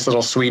into a nice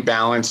little sweet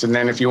balance. And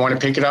then if you want to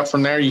pick it up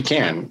from there, you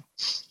can.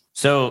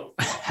 So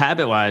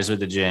habit wise with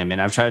the gym, and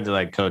I've tried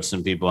to coach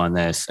some people on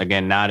this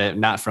again,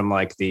 not from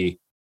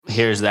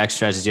here's the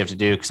exercises you have to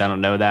do, because I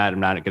don't know that. I'm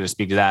not going to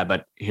speak to that,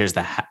 but here's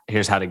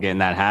how to get in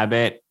that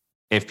habit.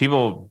 If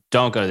people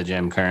don't go to the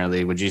gym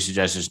currently, would you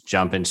suggest just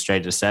jumping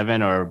straight to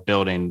 7 or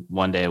building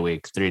 1 day a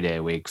week, 3 day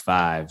a week,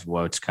 5?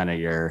 What's kind of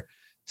your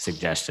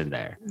suggestion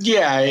there?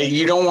 Yeah.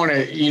 You don't want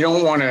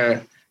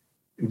to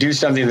do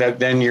something that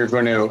then you're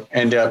going to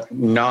end up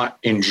not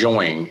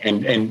enjoying.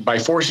 And by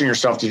forcing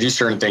yourself to do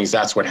certain things,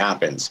 that's what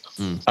happens.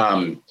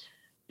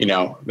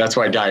 That's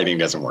why dieting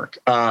doesn't work.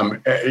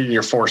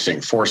 You're forcing,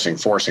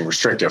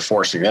 restrictive,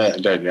 forcing. None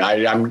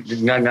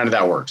of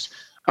that works.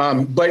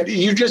 But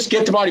you just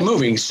get the body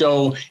moving.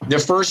 So the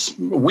first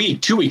week,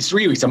 2 weeks,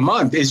 3 weeks, a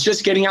month is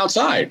just getting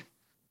outside.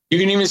 You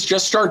can even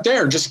just start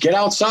there. Just get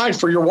outside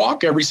for your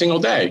walk every single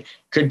day.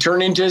 Could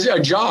turn into a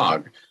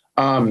jog.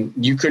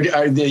 You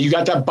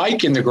got that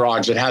bike in the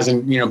garage that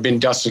hasn't, been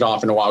dusted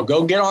off in a while.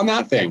 Go get on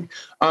that thing.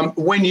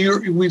 When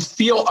we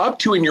feel up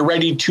to and you're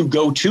ready to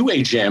go to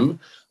a gym,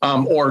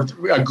 or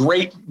a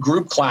great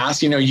group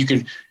class, you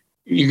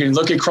can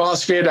look at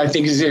CrossFit. I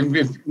think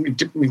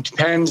it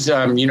depends,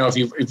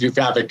 if you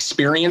have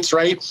experience,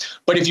 right?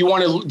 But if you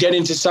want to get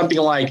into something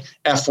like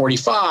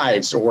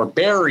F45s or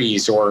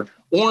Barry's or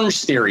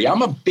Orange Theory,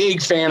 I'm a big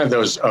fan of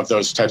those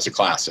types of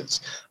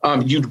classes.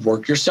 You'd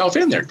work yourself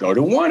in there, go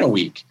to 1 a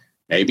week,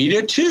 maybe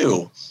to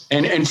 2,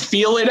 and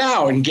feel it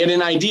out and get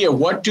an idea.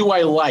 What do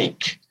I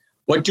like?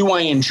 What do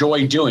I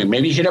enjoy doing?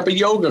 Maybe hit up a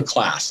yoga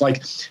class,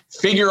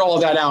 figure all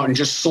that out and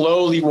just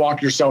slowly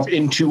walk yourself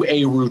into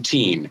a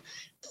routine.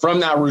 From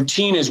that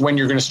routine is when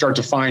you're going to start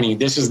defining,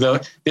 this is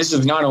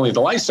not only the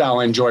lifestyle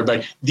I enjoy,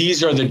 but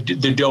these are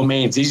the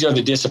domains. These are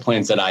the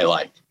disciplines that I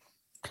like.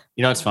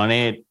 It's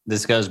funny.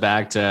 This goes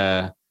back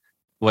to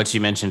what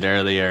you mentioned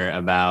earlier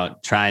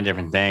about trying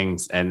different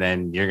things, and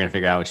then you're going to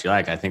figure out what you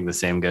like. I think the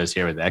same goes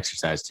here with the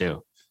exercise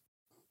too.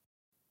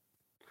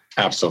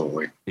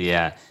 Absolutely.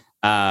 Yeah.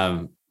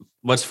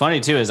 What's funny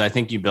too is I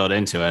think you build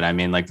into it. I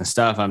mean, like the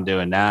stuff I'm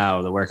doing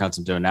now, the workouts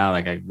I'm doing now,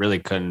 like I really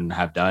couldn't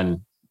have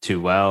done too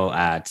well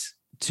at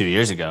 2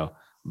 years ago.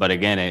 But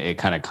again, it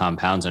kind of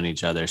compounds on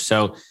each other.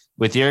 So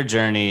with your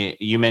journey,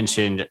 you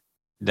mentioned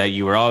that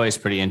you were always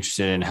pretty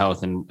interested in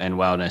health and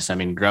wellness. I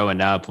mean, growing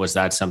up, was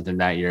that something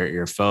that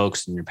your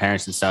folks and your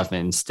parents and stuff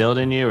instilled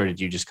in you, or did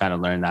you just kind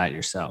of learn that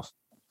yourself?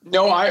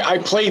 No, I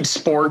played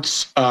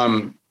sports.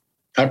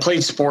 I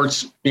played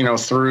sports,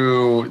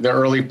 through the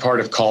early part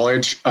of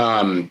college.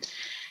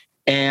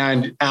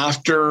 And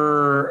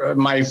after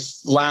my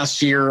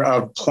last year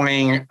of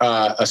playing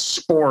a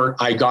sport,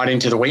 I got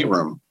into the weight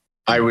room.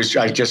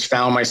 I just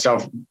found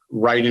myself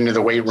right into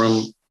the weight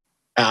room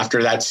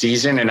after that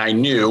season. And I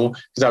knew,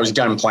 because I was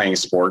done playing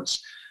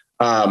sports,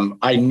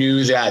 I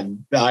knew that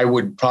I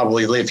would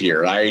probably live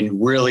here. I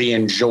really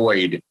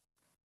enjoyed,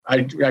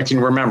 I can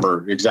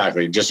remember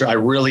exactly, I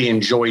really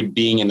enjoyed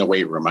being in the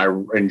weight room. I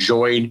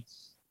enjoyed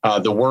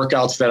the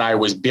workouts that I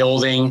was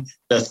building,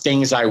 the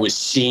things I was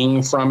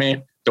seeing from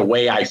it, the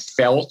way I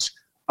felt.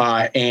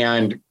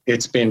 And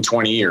it's been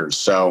 20 years.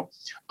 So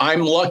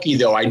I'm lucky,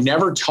 though. I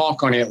never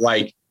talk on it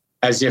like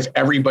as if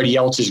everybody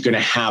else is going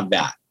to have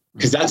that,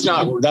 because that's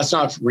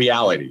not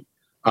reality.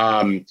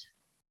 I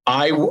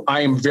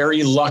am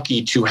very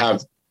lucky to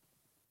have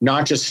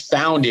not just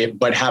found it,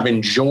 but have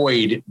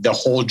enjoyed the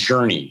whole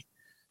journey.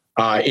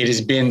 It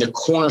has been the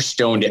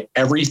cornerstone to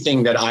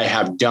everything that I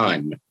have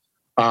done.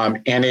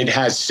 And it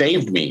has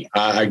saved me.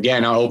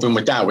 Again, I'll open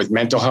with that, with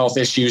mental health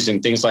issues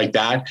and things like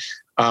that.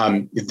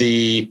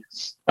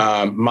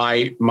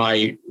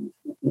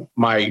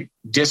 My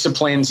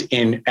disciplines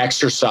in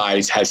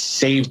exercise has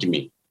saved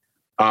me.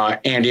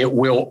 And it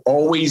will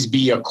always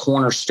be a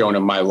cornerstone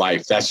of my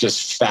life. That's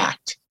just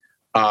fact.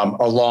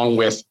 Along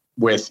with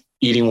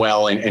eating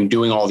well and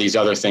doing all these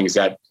other things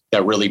that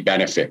really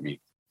benefit me.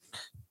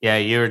 Yeah,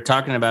 you were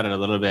talking about it a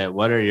little bit.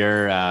 What are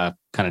your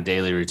kind of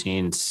daily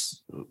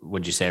routines,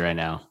 would you say right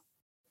now?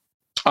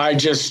 I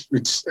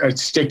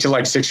stick to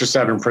like 6 or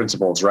 7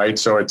 principles, right?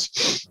 So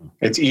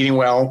it's eating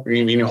well,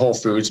 eating whole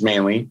foods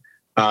mainly,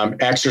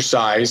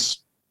 exercise,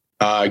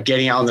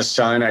 getting out in the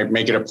sun. I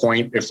make it a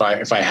point, if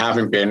I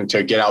haven't been,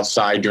 to get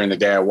outside during the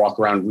day. I walk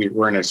around.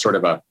 We're in a sort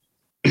of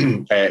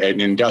an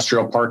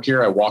industrial park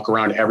here. I walk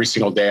around every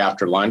single day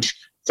after lunch,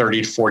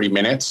 30 to 40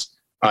 minutes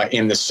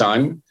in the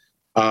sun.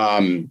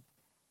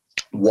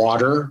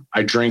 Water.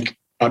 I drink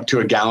up to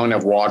a gallon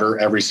of water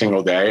every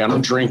single day. I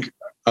don't drink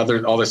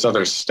all this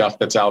other stuff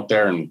that's out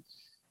there and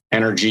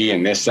energy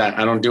and this, that.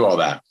 I don't do all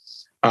that.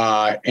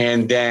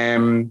 And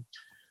then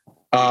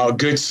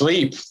good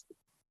sleep.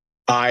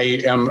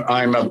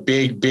 I'm a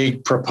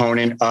big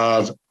proponent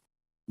of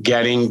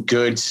getting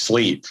good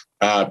sleep.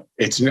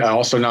 It's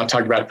also not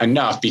talked about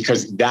enough,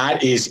 because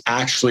that is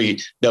actually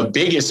the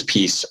biggest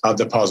piece of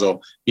the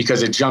puzzle,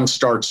 because it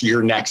jumpstarts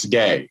your next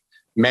day.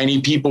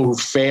 Many people who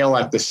fail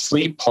at the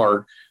sleep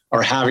part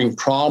are having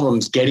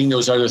problems getting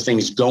those other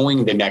things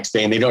going the next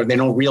day, and they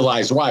don't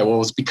realize why. Well,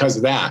 it's because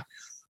of that.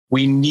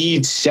 We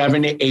need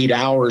 7 to 8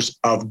 hours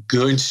of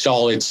good,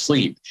 solid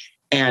sleep.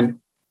 And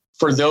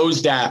for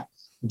those that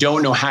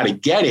don't know how to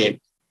get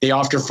it, they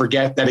often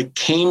forget that it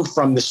came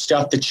from the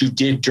stuff that you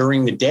did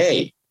during the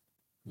day.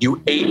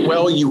 You ate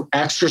well, you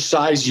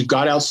exercised, you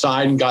got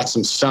outside and got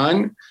some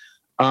sun,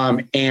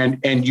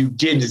 and you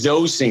did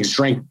those things,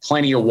 drank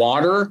plenty of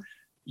water.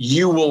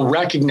 You will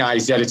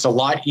recognize that it's a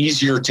lot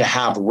easier to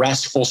have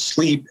restful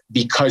sleep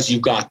because you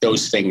got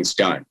those things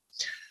done.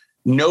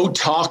 No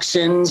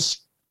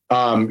toxins.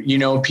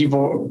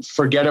 People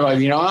forget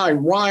about,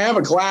 I have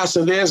a glass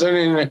of this.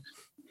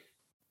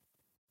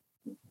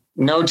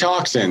 No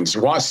toxins.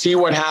 See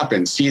what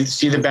happens.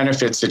 See the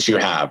benefits that you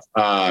have.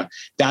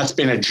 That's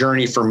been a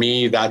journey for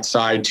me, that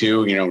side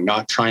too,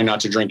 trying not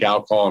to drink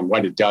alcohol and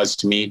what it does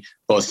to me,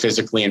 both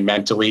physically and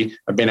mentally.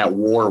 I've been at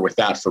war with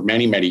that for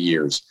many, many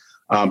years.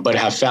 But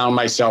have found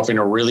myself in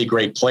a really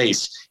great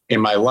place in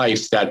my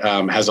life that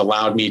has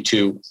allowed me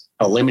to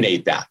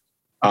eliminate that,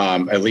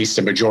 at least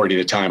the majority of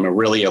the time, and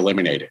really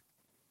eliminate it.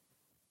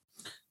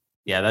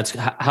 Yeah,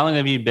 how long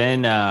have you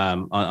been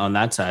on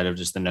that side of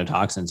just the no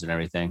toxins and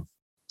everything?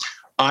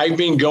 I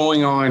can go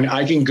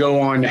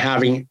on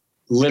having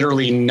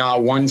literally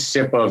not one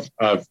sip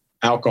of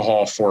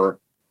alcohol for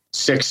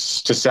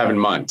 6 to 7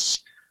 months.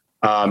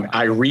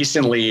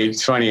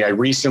 It's funny, I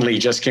recently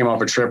just came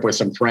off a trip with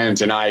some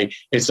friends, and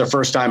it's the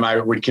first time I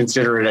would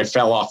consider it. I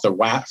fell off the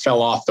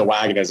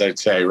wagon, as I'd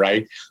say,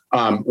 right?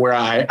 Where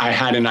I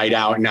had a night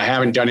out, and I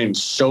haven't done it in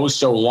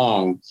so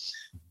long,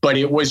 but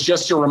it was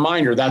just a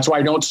reminder. That's why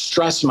I don't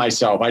stress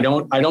myself. I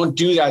don't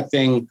do that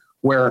thing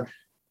where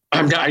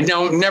I'm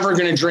never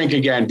going to drink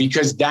again,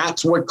 because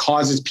that's what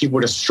causes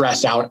people to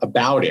stress out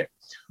about it.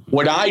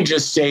 What I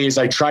just say is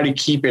I try to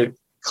keep it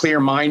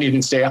clear-minded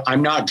and say,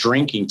 I'm not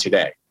drinking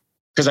today,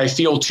 because I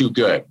feel too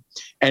good.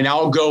 And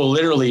I'll go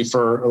literally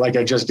for, like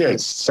I just did,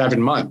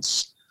 7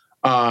 months.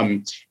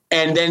 And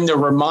then the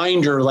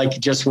reminder, like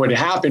just what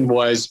happened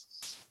was,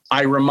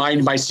 I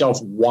remind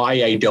myself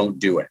why I don't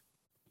do it.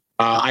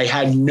 I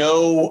had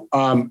no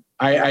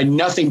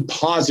nothing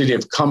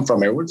positive come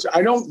from it.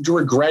 I don't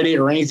regret it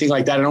or anything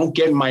like that. I don't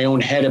get in my own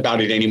head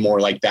about it anymore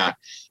like that.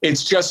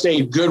 It's just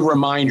a good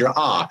reminder.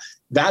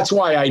 That's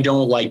why I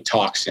don't like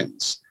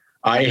toxins.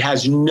 It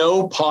has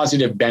no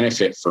positive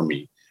benefit for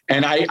me.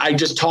 And I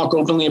just talk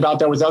openly about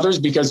that with others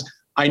because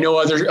I know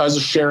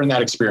others share in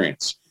that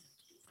experience.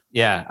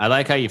 Yeah, I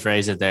like how you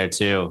phrase it there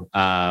too.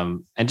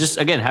 And just,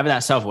 again, having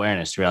that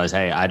self-awareness to realize,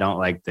 hey, I don't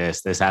like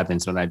this. This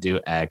happens when I do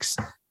X.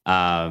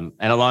 And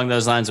along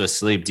those lines with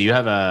sleep, do you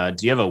have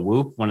a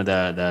Whoop, one of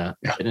the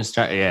fitness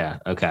track? Yeah.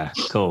 Okay,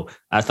 cool.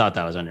 I thought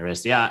that was on your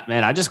wrist. Yeah,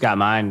 man, I just got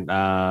mine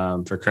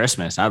for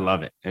Christmas. I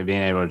love it. And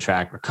being able to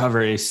track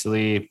recovery,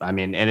 sleep. I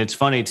mean, and it's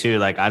funny too,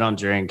 like I don't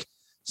drink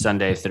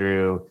Sunday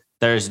through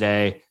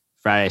Thursday,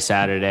 Friday,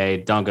 Saturday,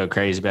 don't go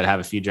crazy, but have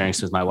a few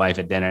drinks with my wife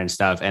at dinner and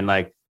stuff. And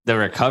like the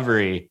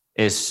recovery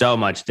is so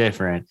much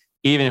different.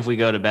 Even if we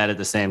go to bed at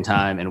the same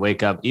time and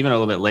wake up even a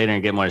little bit later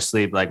and get more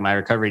sleep, like my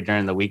recovery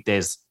during the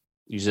weekdays,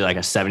 usually like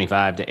a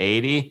 75 to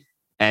 80.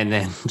 And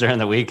then during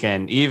the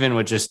weekend, even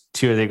with just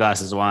 2 or 3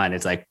 glasses of wine,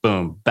 it's like,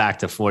 boom, back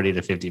to 40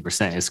 to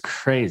 50%. It's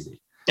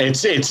crazy.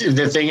 It's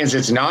the thing is,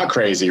 it's not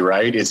crazy,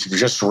 right? It's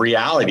just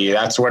reality.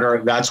 That's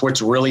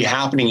what's really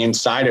happening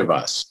inside of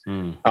us.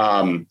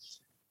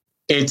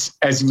 It's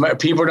as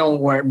people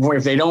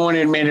if they don't want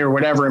to admit it or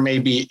whatever it may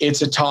be,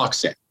 it's a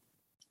toxin.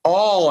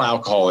 All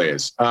alcohol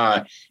is.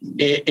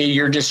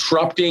 You're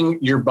disrupting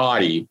your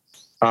body,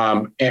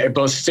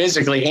 both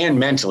physically and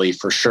mentally,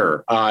 for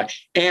sure.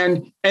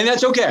 And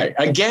that's okay.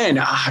 Again,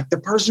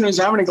 the person who's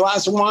having a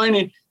glass of wine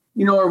and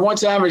or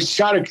wants to have a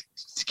shot of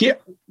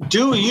skip,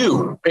 do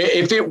you?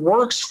 If it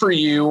works for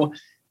you,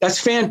 that's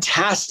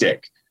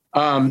fantastic.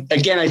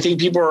 Again, I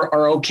think people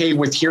are okay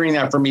with hearing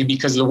that from me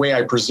because of the way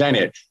I present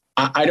it.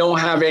 I don't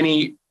have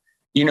any,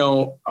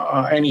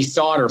 any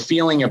thought or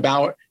feeling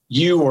about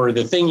you or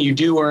the thing you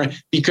do, or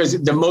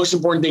because the most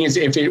important thing is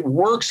if it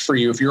works for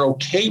you, if you're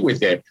okay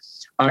with it,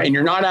 and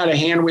you're not out of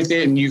hand with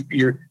it, and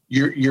you're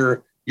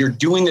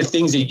doing the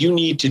things that you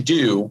need to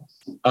do,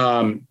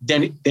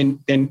 then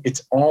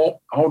it's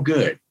all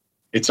good.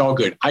 It's all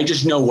good. I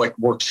just know what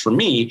works for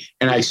me,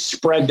 and I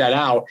spread that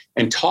out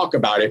and talk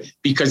about it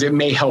because it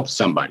may help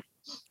somebody.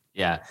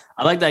 Yeah,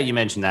 I like that you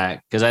mentioned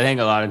that, because I think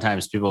a lot of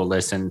times people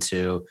listen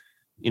to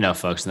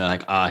folks and they're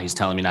like, he's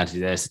telling me not to do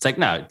this. It's like,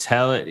 no,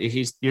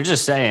 you're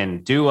just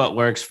saying, do what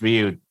works for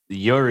you.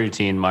 Your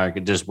routine, Mark,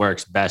 it just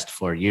works best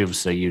for you.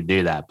 So you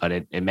do that, but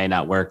it may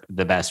not work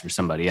the best for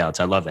somebody else.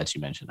 I love that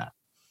you mentioned that.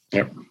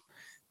 Yep.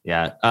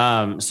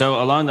 Yeah.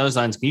 So along those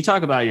lines, can you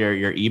talk about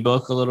your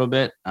ebook a little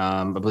bit?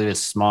 I believe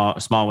it's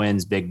small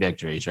wins, big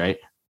victories, right?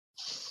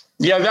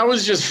 Yeah, that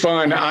was just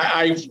fun.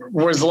 I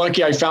was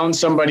lucky. I found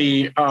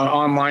somebody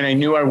online. I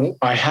knew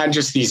I had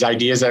just these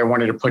ideas that I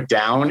wanted to put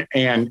down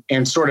and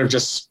sort of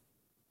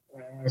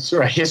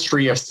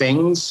history of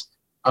things,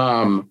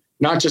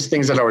 not just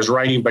things that I was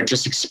writing, but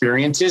just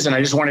experiences. And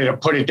I just wanted to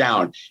put it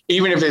down,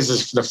 even if this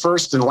is the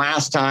first and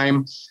last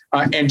time.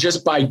 And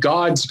just by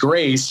God's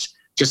grace,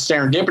 just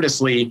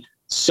serendipitously,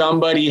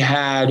 somebody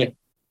I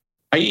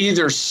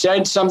either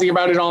said something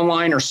about it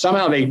online or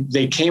somehow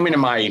they came into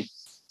my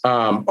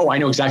I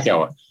know exactly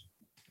how.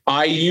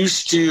 I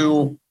used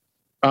to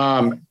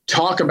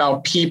talk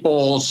about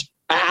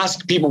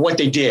ask people what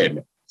they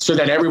did so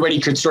that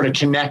everybody could sort of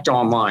connect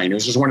online. It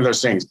was just one of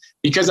those things.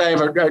 Because I have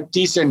a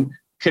decent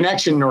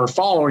connection or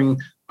following,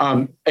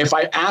 if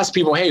I ask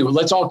people, hey,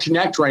 let's all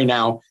connect right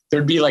now,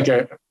 there'd be like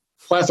a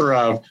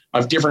plethora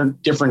of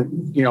different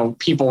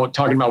people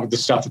talking about the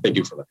stuff that they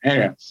do for them.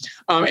 Anyway,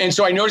 and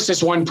so I noticed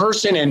this one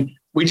person and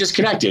we just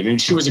connected,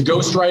 and she was a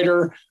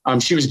ghostwriter.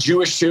 She was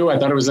Jewish too. I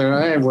thought it was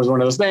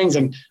one of those things.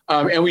 And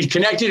we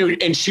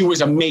connected, and she was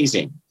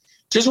amazing.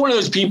 Just one of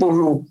those people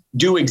who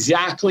do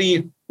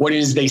exactly what it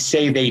is they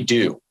say they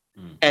do.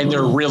 And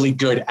they're really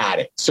good at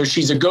it. So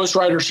she's a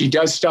ghostwriter. She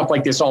does stuff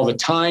like this all the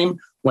time.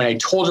 When I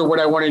told her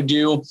what I want to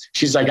do,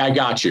 she's like, I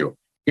got you.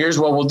 Here's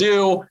what we'll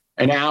do.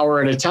 An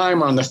hour at a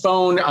time on the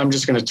phone. I'm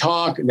just going to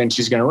talk, and then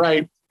she's going to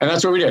write. And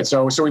that's what we did.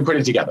 So we put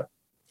it together.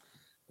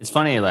 It's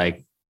funny,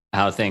 like,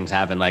 how things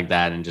happen like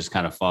that and just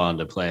kind of fall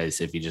into place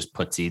if you just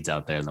put seeds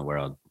out there in the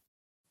world.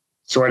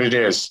 That's what it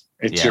is.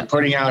 You're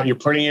putting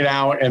it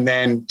out, and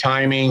then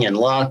timing and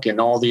luck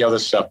and all the other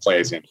stuff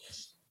plays in.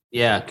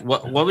 Yeah.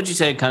 What would you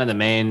say kind of the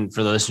main,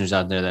 for the listeners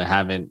out there that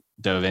haven't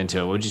dove into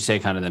it, what would you say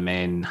kind of the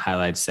main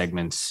highlight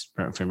segments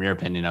from your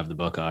opinion of the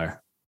book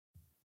are?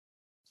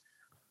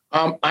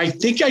 I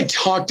think I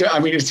talked,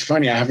 it's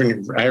funny. I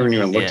haven't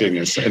even looked at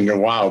this in a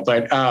while,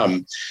 but,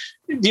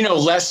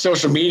 less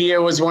social media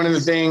was one of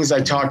the things I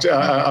talked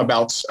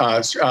about.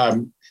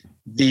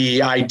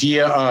 The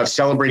idea of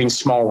celebrating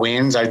small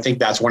wins. I think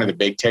that's one of the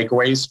big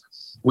takeaways.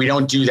 We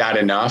don't do that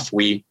enough.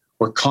 We're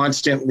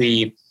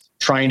constantly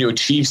trying to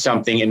achieve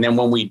something. And then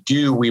when we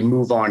do, we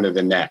move on to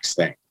the next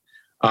thing.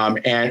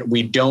 And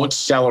we don't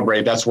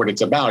celebrate. That's what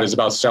it's about. It's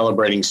about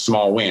celebrating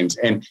small wins.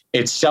 And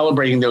it's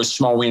celebrating those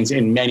small wins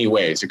in many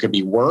ways. It could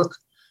be work.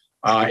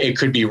 It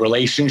could be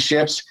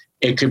relationships.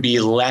 It could be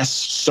less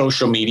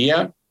social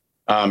media,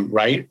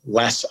 right?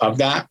 Less of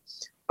that.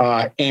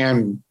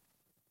 And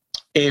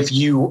if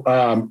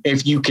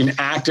you can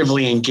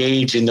actively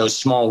engage in those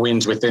small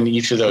wins within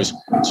each of those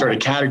sort of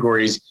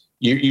categories,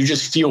 you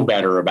just feel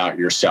better about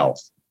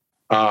yourself,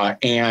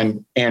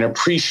 and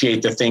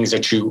appreciate the things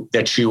that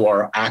you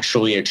are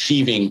actually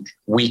achieving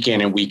week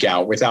in and week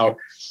out without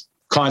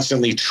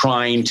constantly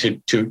trying to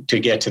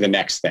get to the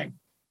next thing.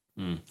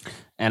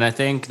 And I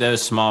think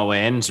those small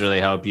wins really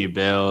help you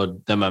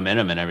build the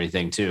momentum and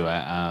everything too.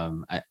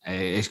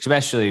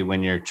 Especially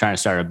when you're trying to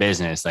start a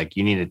business, like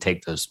you need to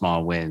take those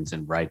small wins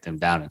and write them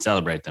down and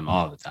celebrate them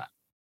all the time.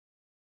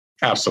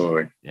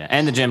 Absolutely. Yeah.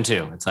 And the gym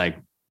too. It's like,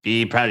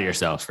 be proud of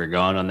yourself for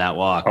going on that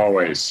walk.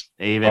 Always.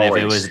 Even if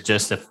it was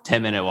just a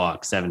 10-minute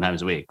walk 7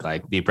 times a week,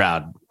 like be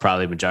proud.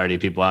 Probably majority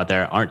of people out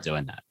there aren't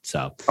doing that.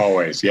 So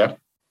always. Yep.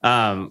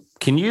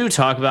 Can you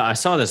talk about, I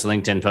saw this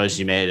LinkedIn post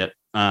you made,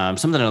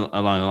 something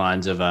along the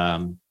lines of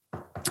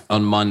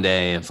on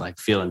Monday of like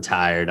feeling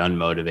tired,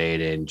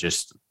 unmotivated,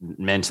 just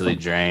mentally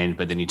drained.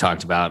 But then you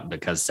talked about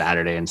because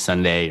Saturday and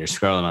Sunday you're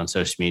scrolling on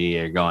social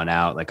media, you're going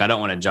out. Like, I don't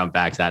want to jump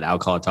back to that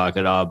alcohol talk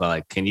at all, but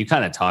like, can you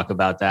kind of talk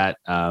about that?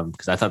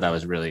 Because I thought that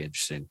was really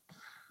interesting.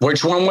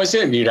 Which one was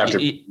it? You'd have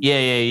to.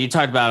 Yeah. You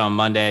talked about on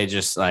Monday,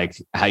 just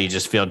like how you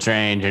just feel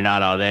drained. You're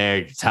not all there.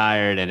 You're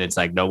tired. And it's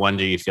like, no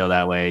wonder you feel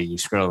that way. You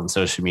scroll on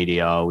social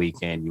media all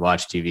weekend. You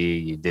watch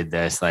TV. You did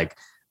this. Like,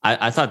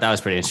 I thought that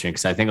was pretty interesting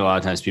because I think a lot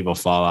of times people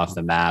fall off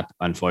the map,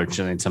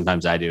 unfortunately. And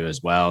sometimes I do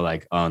as well,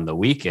 like on the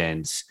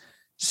weekends.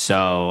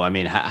 So, I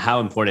mean, how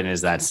important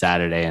is that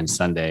Saturday and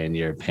Sunday, in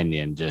your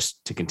opinion,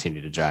 just to continue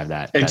to drive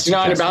that? It's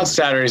not about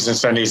Saturdays and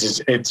Sundays.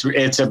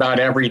 It's about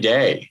every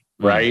day.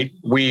 Right.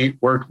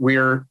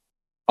 We're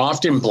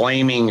often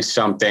blaming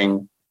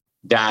something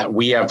that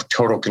we have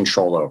total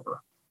control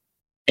over.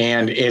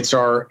 And it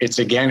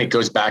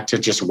goes back to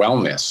just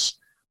wellness.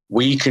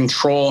 We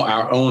control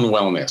our own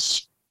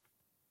wellness.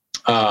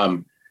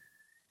 And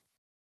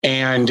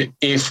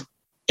if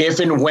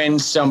and when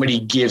somebody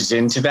gives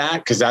into that,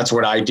 because that's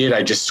what I did,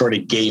 I just sort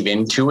of gave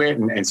into it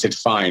and said,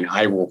 fine,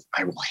 I will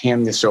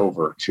hand this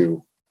over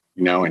to,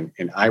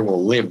 and I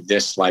will live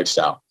this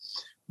lifestyle.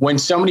 When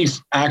somebody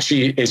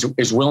actually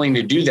is willing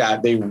to do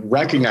that, they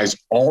recognize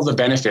all the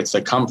benefits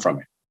that come from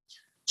it.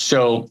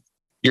 So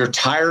you're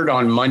tired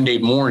on Monday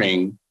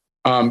morning,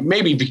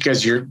 maybe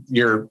because you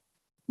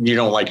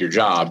don't like your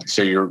job,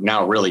 so you're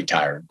now really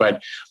tired.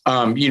 But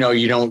you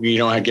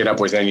don't get up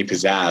with any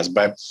pizzazz.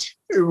 But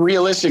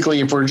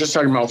realistically, if we're just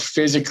talking about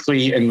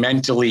physically and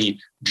mentally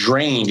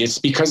drained, it's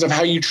because of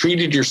how you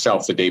treated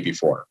yourself the day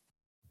before.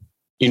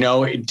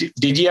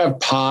 Did you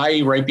have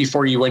pie right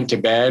before you went to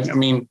bed? I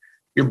mean,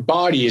 your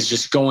body is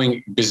just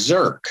going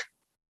berserk.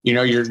 You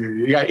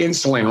got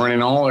insulin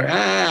running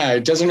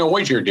it doesn't know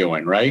what you're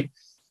doing, right?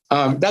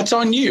 That's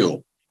on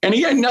you. And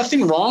you got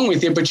nothing wrong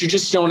with it, but you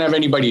just don't have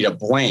anybody to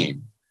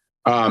blame.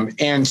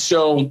 And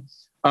so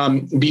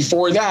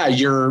before that,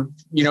 you're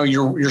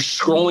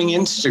scrolling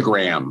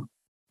Instagram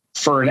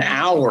for an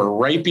hour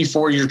right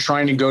before you're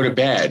trying to go to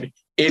bed.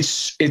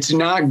 It's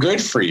not good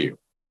for you.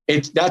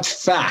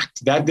 That's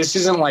fact. That this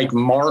isn't like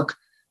Mark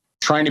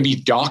trying to be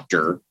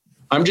doctor.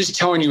 I'm just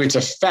telling you, it's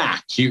a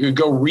fact. You could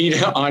go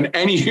read on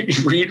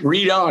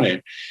read on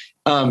it.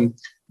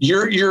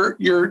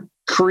 You're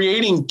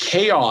creating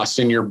chaos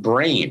in your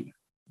brain,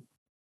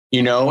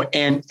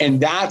 and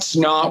that's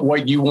not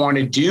what you want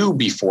to do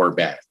before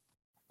bed.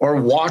 Or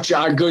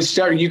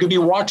you could be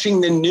watching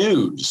the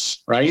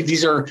news, right?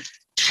 These are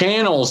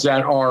channels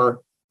that are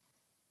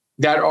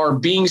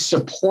being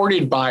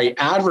supported by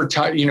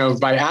advertising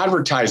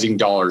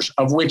dollars,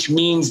 of which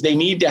means they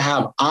need to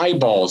have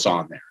eyeballs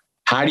on there.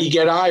 How do you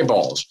get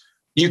eyeballs?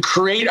 You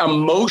create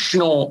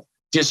emotional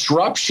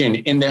disruption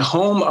in the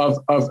home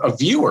of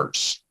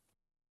viewers.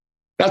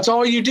 That's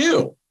all you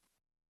do.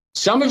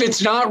 Some of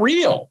it's not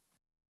real.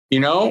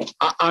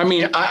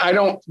 I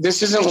don't,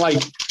 this isn't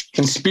like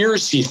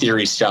conspiracy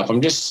theory stuff.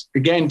 I'm just,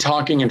 again,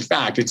 talking in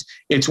fact.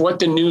 It's what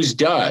the news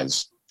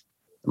does.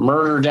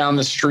 Murder down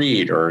the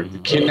street, or the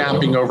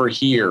kidnapping over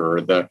here, or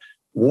the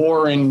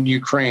war in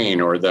Ukraine,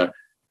 or the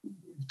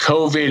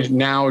COVID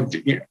now.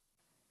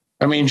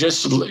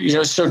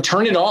 So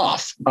turn it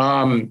off.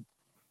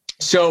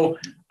 So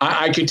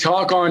I could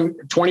talk on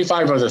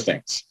 25 other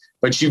things,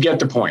 but you get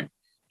the point.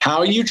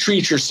 How you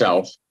treat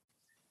yourself,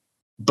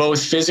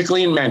 both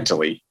physically and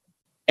mentally,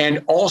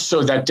 and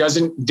also that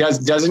does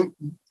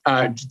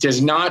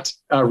not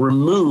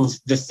remove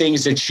the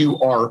things that you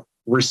are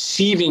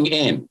receiving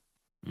in.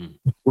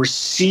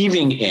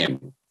 Receiving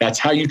in. That's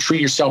how you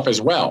treat yourself as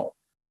well.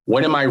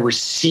 What am I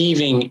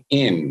receiving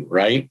in,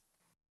 right?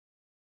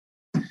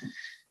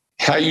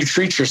 How you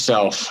treat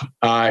yourself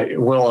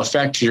will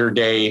affect your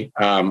day.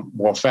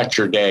 Will affect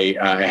your day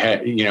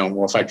ahead.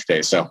 Will affect your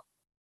day. So,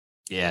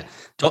 yeah,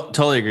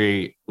 totally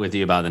agree with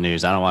you about the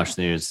news. I don't watch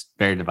the news.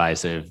 Very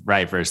divisive.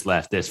 Right versus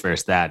left. This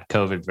versus that.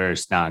 COVID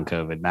versus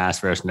non-COVID.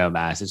 Mask versus no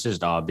mask. It's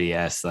just all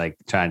BS. Like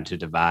trying to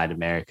divide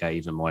America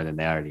even more than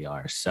they already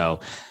are. So,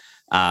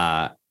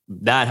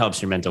 that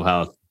helps your mental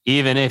health.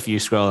 Even if you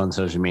scroll on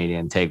social media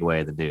and take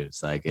away the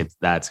news, like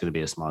that's going to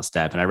be a small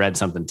step. And I read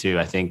something too.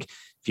 I think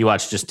if you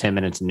watch just 10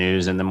 minutes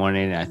news in the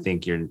morning, I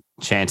think your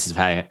chances of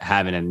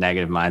having a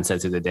negative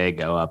mindset through the day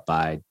go up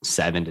by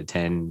 7 to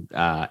 10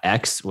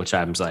 X, which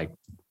I'm like,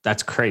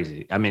 that's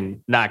crazy. I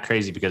mean, not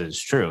crazy because it's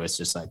true. It's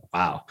just like,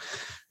 wow,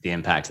 the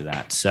impact of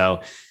that.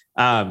 So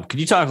could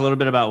you talk a little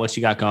bit about what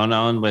you got going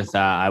on with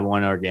I1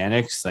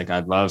 Organics? Like,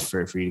 I'd love for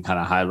you to kind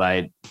of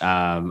highlight.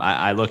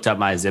 I looked up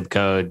my zip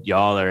code.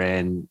 Y'all are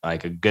in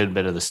like a good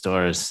bit of the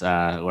stores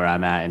where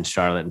I'm at in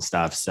Charlotte and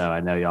stuff. So I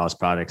know y'all's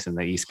products in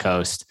the East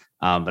Coast.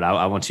 But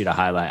I want you to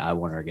highlight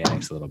I1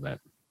 Organics a little bit.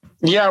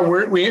 Yeah,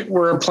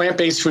 we're a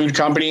plant-based food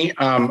company.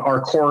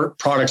 Our core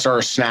products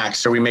are snacks.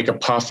 So we make a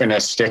puff and a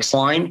sticks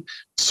line,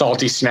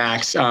 salty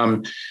snacks.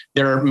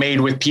 They're made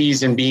with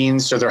peas and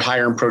beans, so they're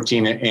higher in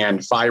protein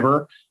and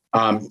fiber.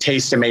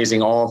 Taste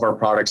amazing. All of our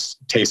products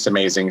taste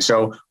amazing.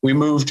 So we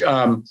moved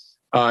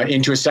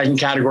into a second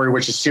category,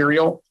 which is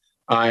cereal.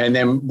 And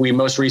then we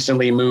most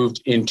recently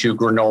moved into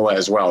granola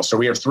as well. So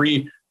we have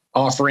 3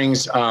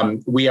 offerings.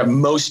 We have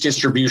most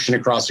distribution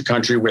across the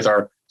country with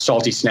our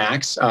salty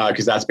snacks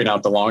because that's been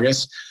out the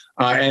longest.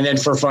 And then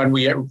for fun,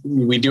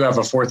 we do have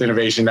a 4th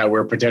innovation that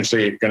we're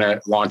potentially going to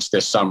launch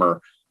this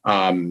summer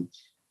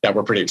that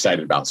we're pretty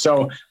excited about.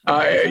 So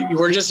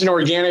we're just an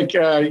organic,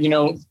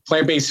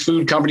 plant-based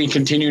food company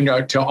continuing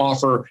to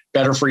offer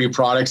better for you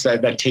products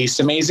that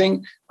taste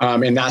amazing.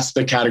 And that's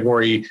the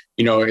category,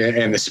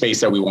 and the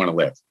space that we want to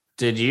live.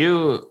 Did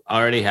you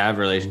already have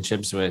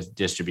relationships with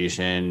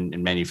distribution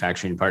and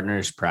manufacturing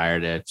partners prior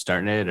to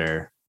starting it,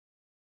 or?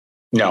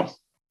 No.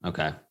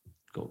 Okay,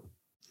 cool.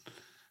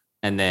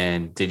 And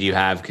then did you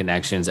have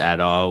connections at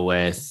all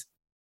with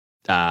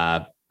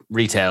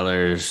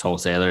retailers,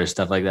 wholesalers,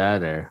 stuff like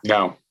that, or?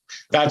 No.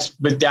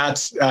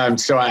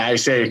 So I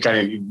say it kind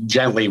of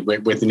gently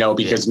with no,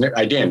 because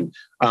I didn't.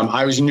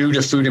 I was new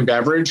to food and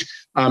beverage.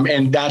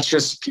 And that's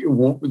just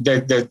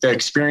the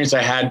experience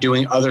I had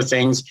doing other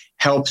things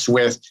helps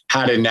with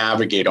how to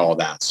navigate all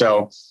that.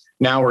 So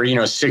now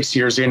we're, 6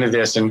 years into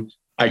this, and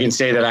I can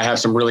say that I have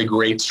some really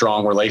great,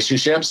 strong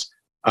relationships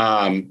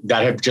that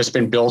have just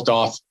been built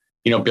off,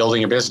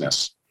 building a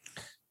business.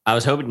 I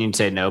was hoping you'd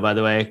say no, by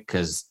the way,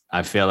 because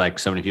I feel like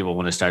so many people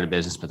want to start a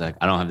business, but like,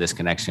 I don't have this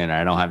connection or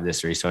I don't have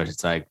this resource.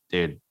 It's like,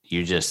 dude,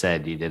 you just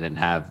said you didn't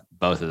have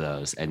both of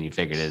those and you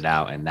figured it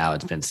out. And now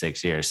it's been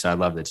 6 years. So I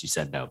love that you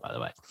said no, by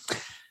the way.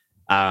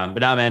 But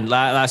now, man,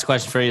 last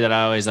question for you that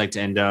I always like to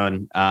end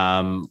on.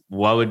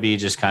 What would be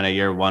just kind of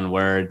your one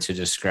word to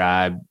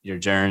describe your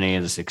journey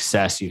and the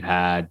success you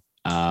had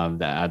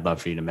that I'd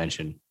love for you to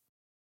mention?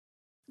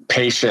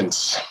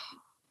 Patience.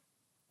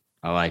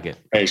 I like it.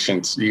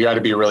 Patience. You got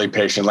to be really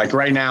patient. Like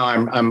right now,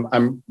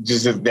 I'm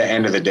just at the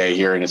end of the day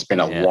here, and it's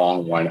been a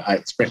long one.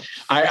 I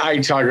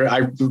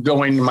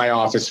go into my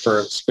office for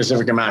a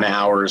specific amount of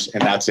hours,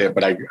 and that's it.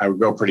 But I would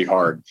go pretty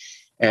hard,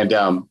 and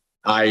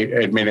I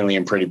admittedly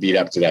am pretty beat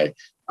up today.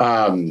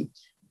 But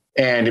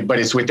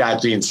it's with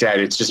that being said,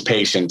 it's just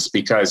patience,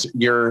 because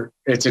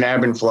it's an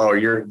ebb and flow.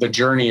 The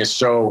journey is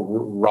so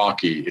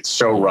rocky. It's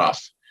so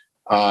rough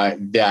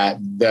that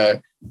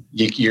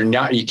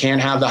you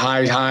can't have the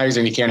high highs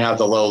and you can't have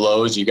the low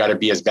lows. You got to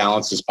be as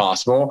balanced as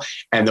possible.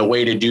 And the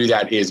way to do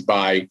that is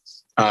by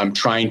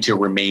trying to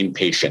remain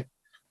patient.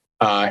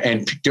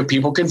 And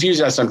people confuse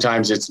that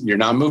sometimes. You're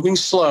not moving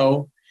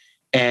slow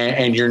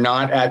and you're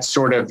not at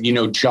sort of,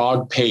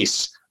 jog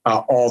pace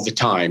all the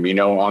time,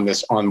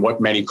 on what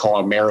many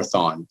call a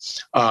marathon.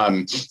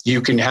 You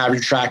can have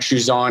your track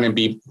shoes on and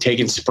be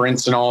taking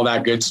sprints and all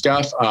that good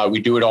stuff. We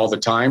do it all the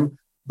time,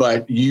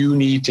 but you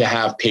need to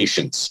have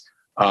patience.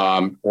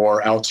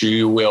 Or else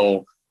you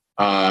will,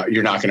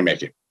 you're not going to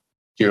make it.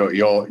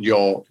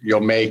 You'll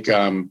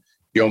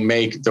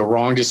make the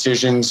wrong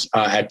decisions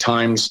at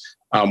times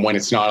when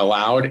it's not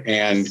allowed,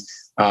 and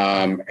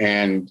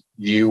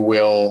you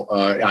will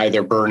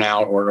either burn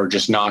out or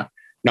just not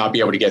be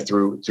able to get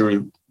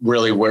through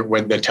really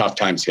when the tough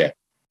times hit.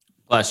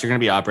 Plus, you're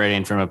going to be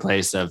operating from a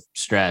place of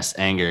stress,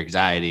 anger,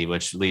 anxiety,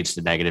 which leads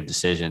to negative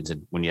decisions.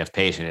 And when you have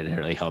patience, it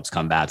really helps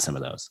combat some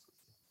of those.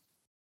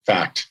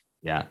 Fact.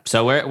 Yeah.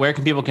 So where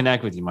can people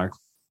connect with you, Mark?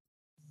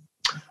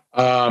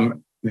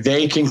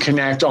 They can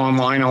connect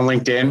online on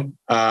LinkedIn.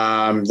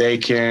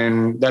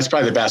 That's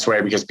probably the best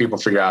way, because people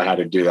figure out how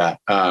to do that.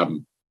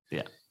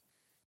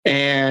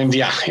 And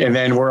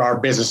then our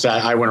business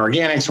at I1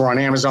 Organics. We're on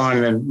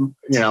Amazon, and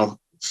then,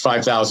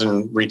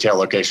 5,000 retail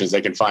locations. They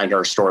can find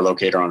our store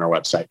locator on our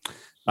website.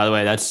 By the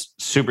way, that's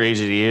super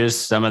easy to use.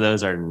 Some of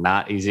those are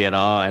not easy at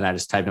all. And I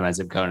just typed in my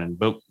zip code and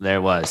boop, there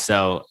it was.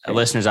 So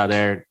listeners out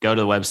there, go to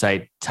the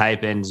website,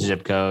 type in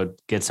zip code,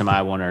 get some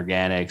I1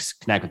 Organics,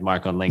 connect with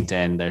Mark on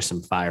LinkedIn. There's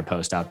some fire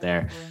posts out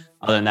there.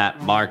 Other than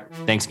that, Mark,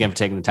 thanks again for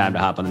taking the time to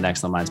hop on the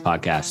Next Level Minds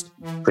podcast.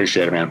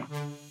 Appreciate it, man.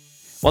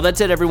 Well,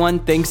 that's it, everyone.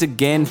 Thanks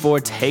again for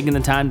taking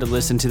the time to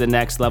listen to the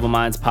Next Level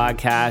Minds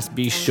podcast.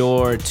 Be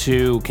sure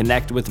to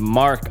connect with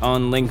Mark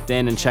on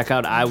LinkedIn and check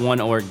out I1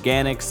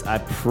 Organics. I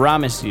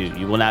promise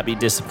you will not be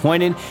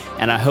disappointed.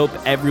 And I hope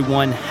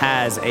everyone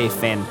has a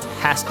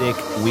fantastic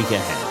week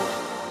ahead.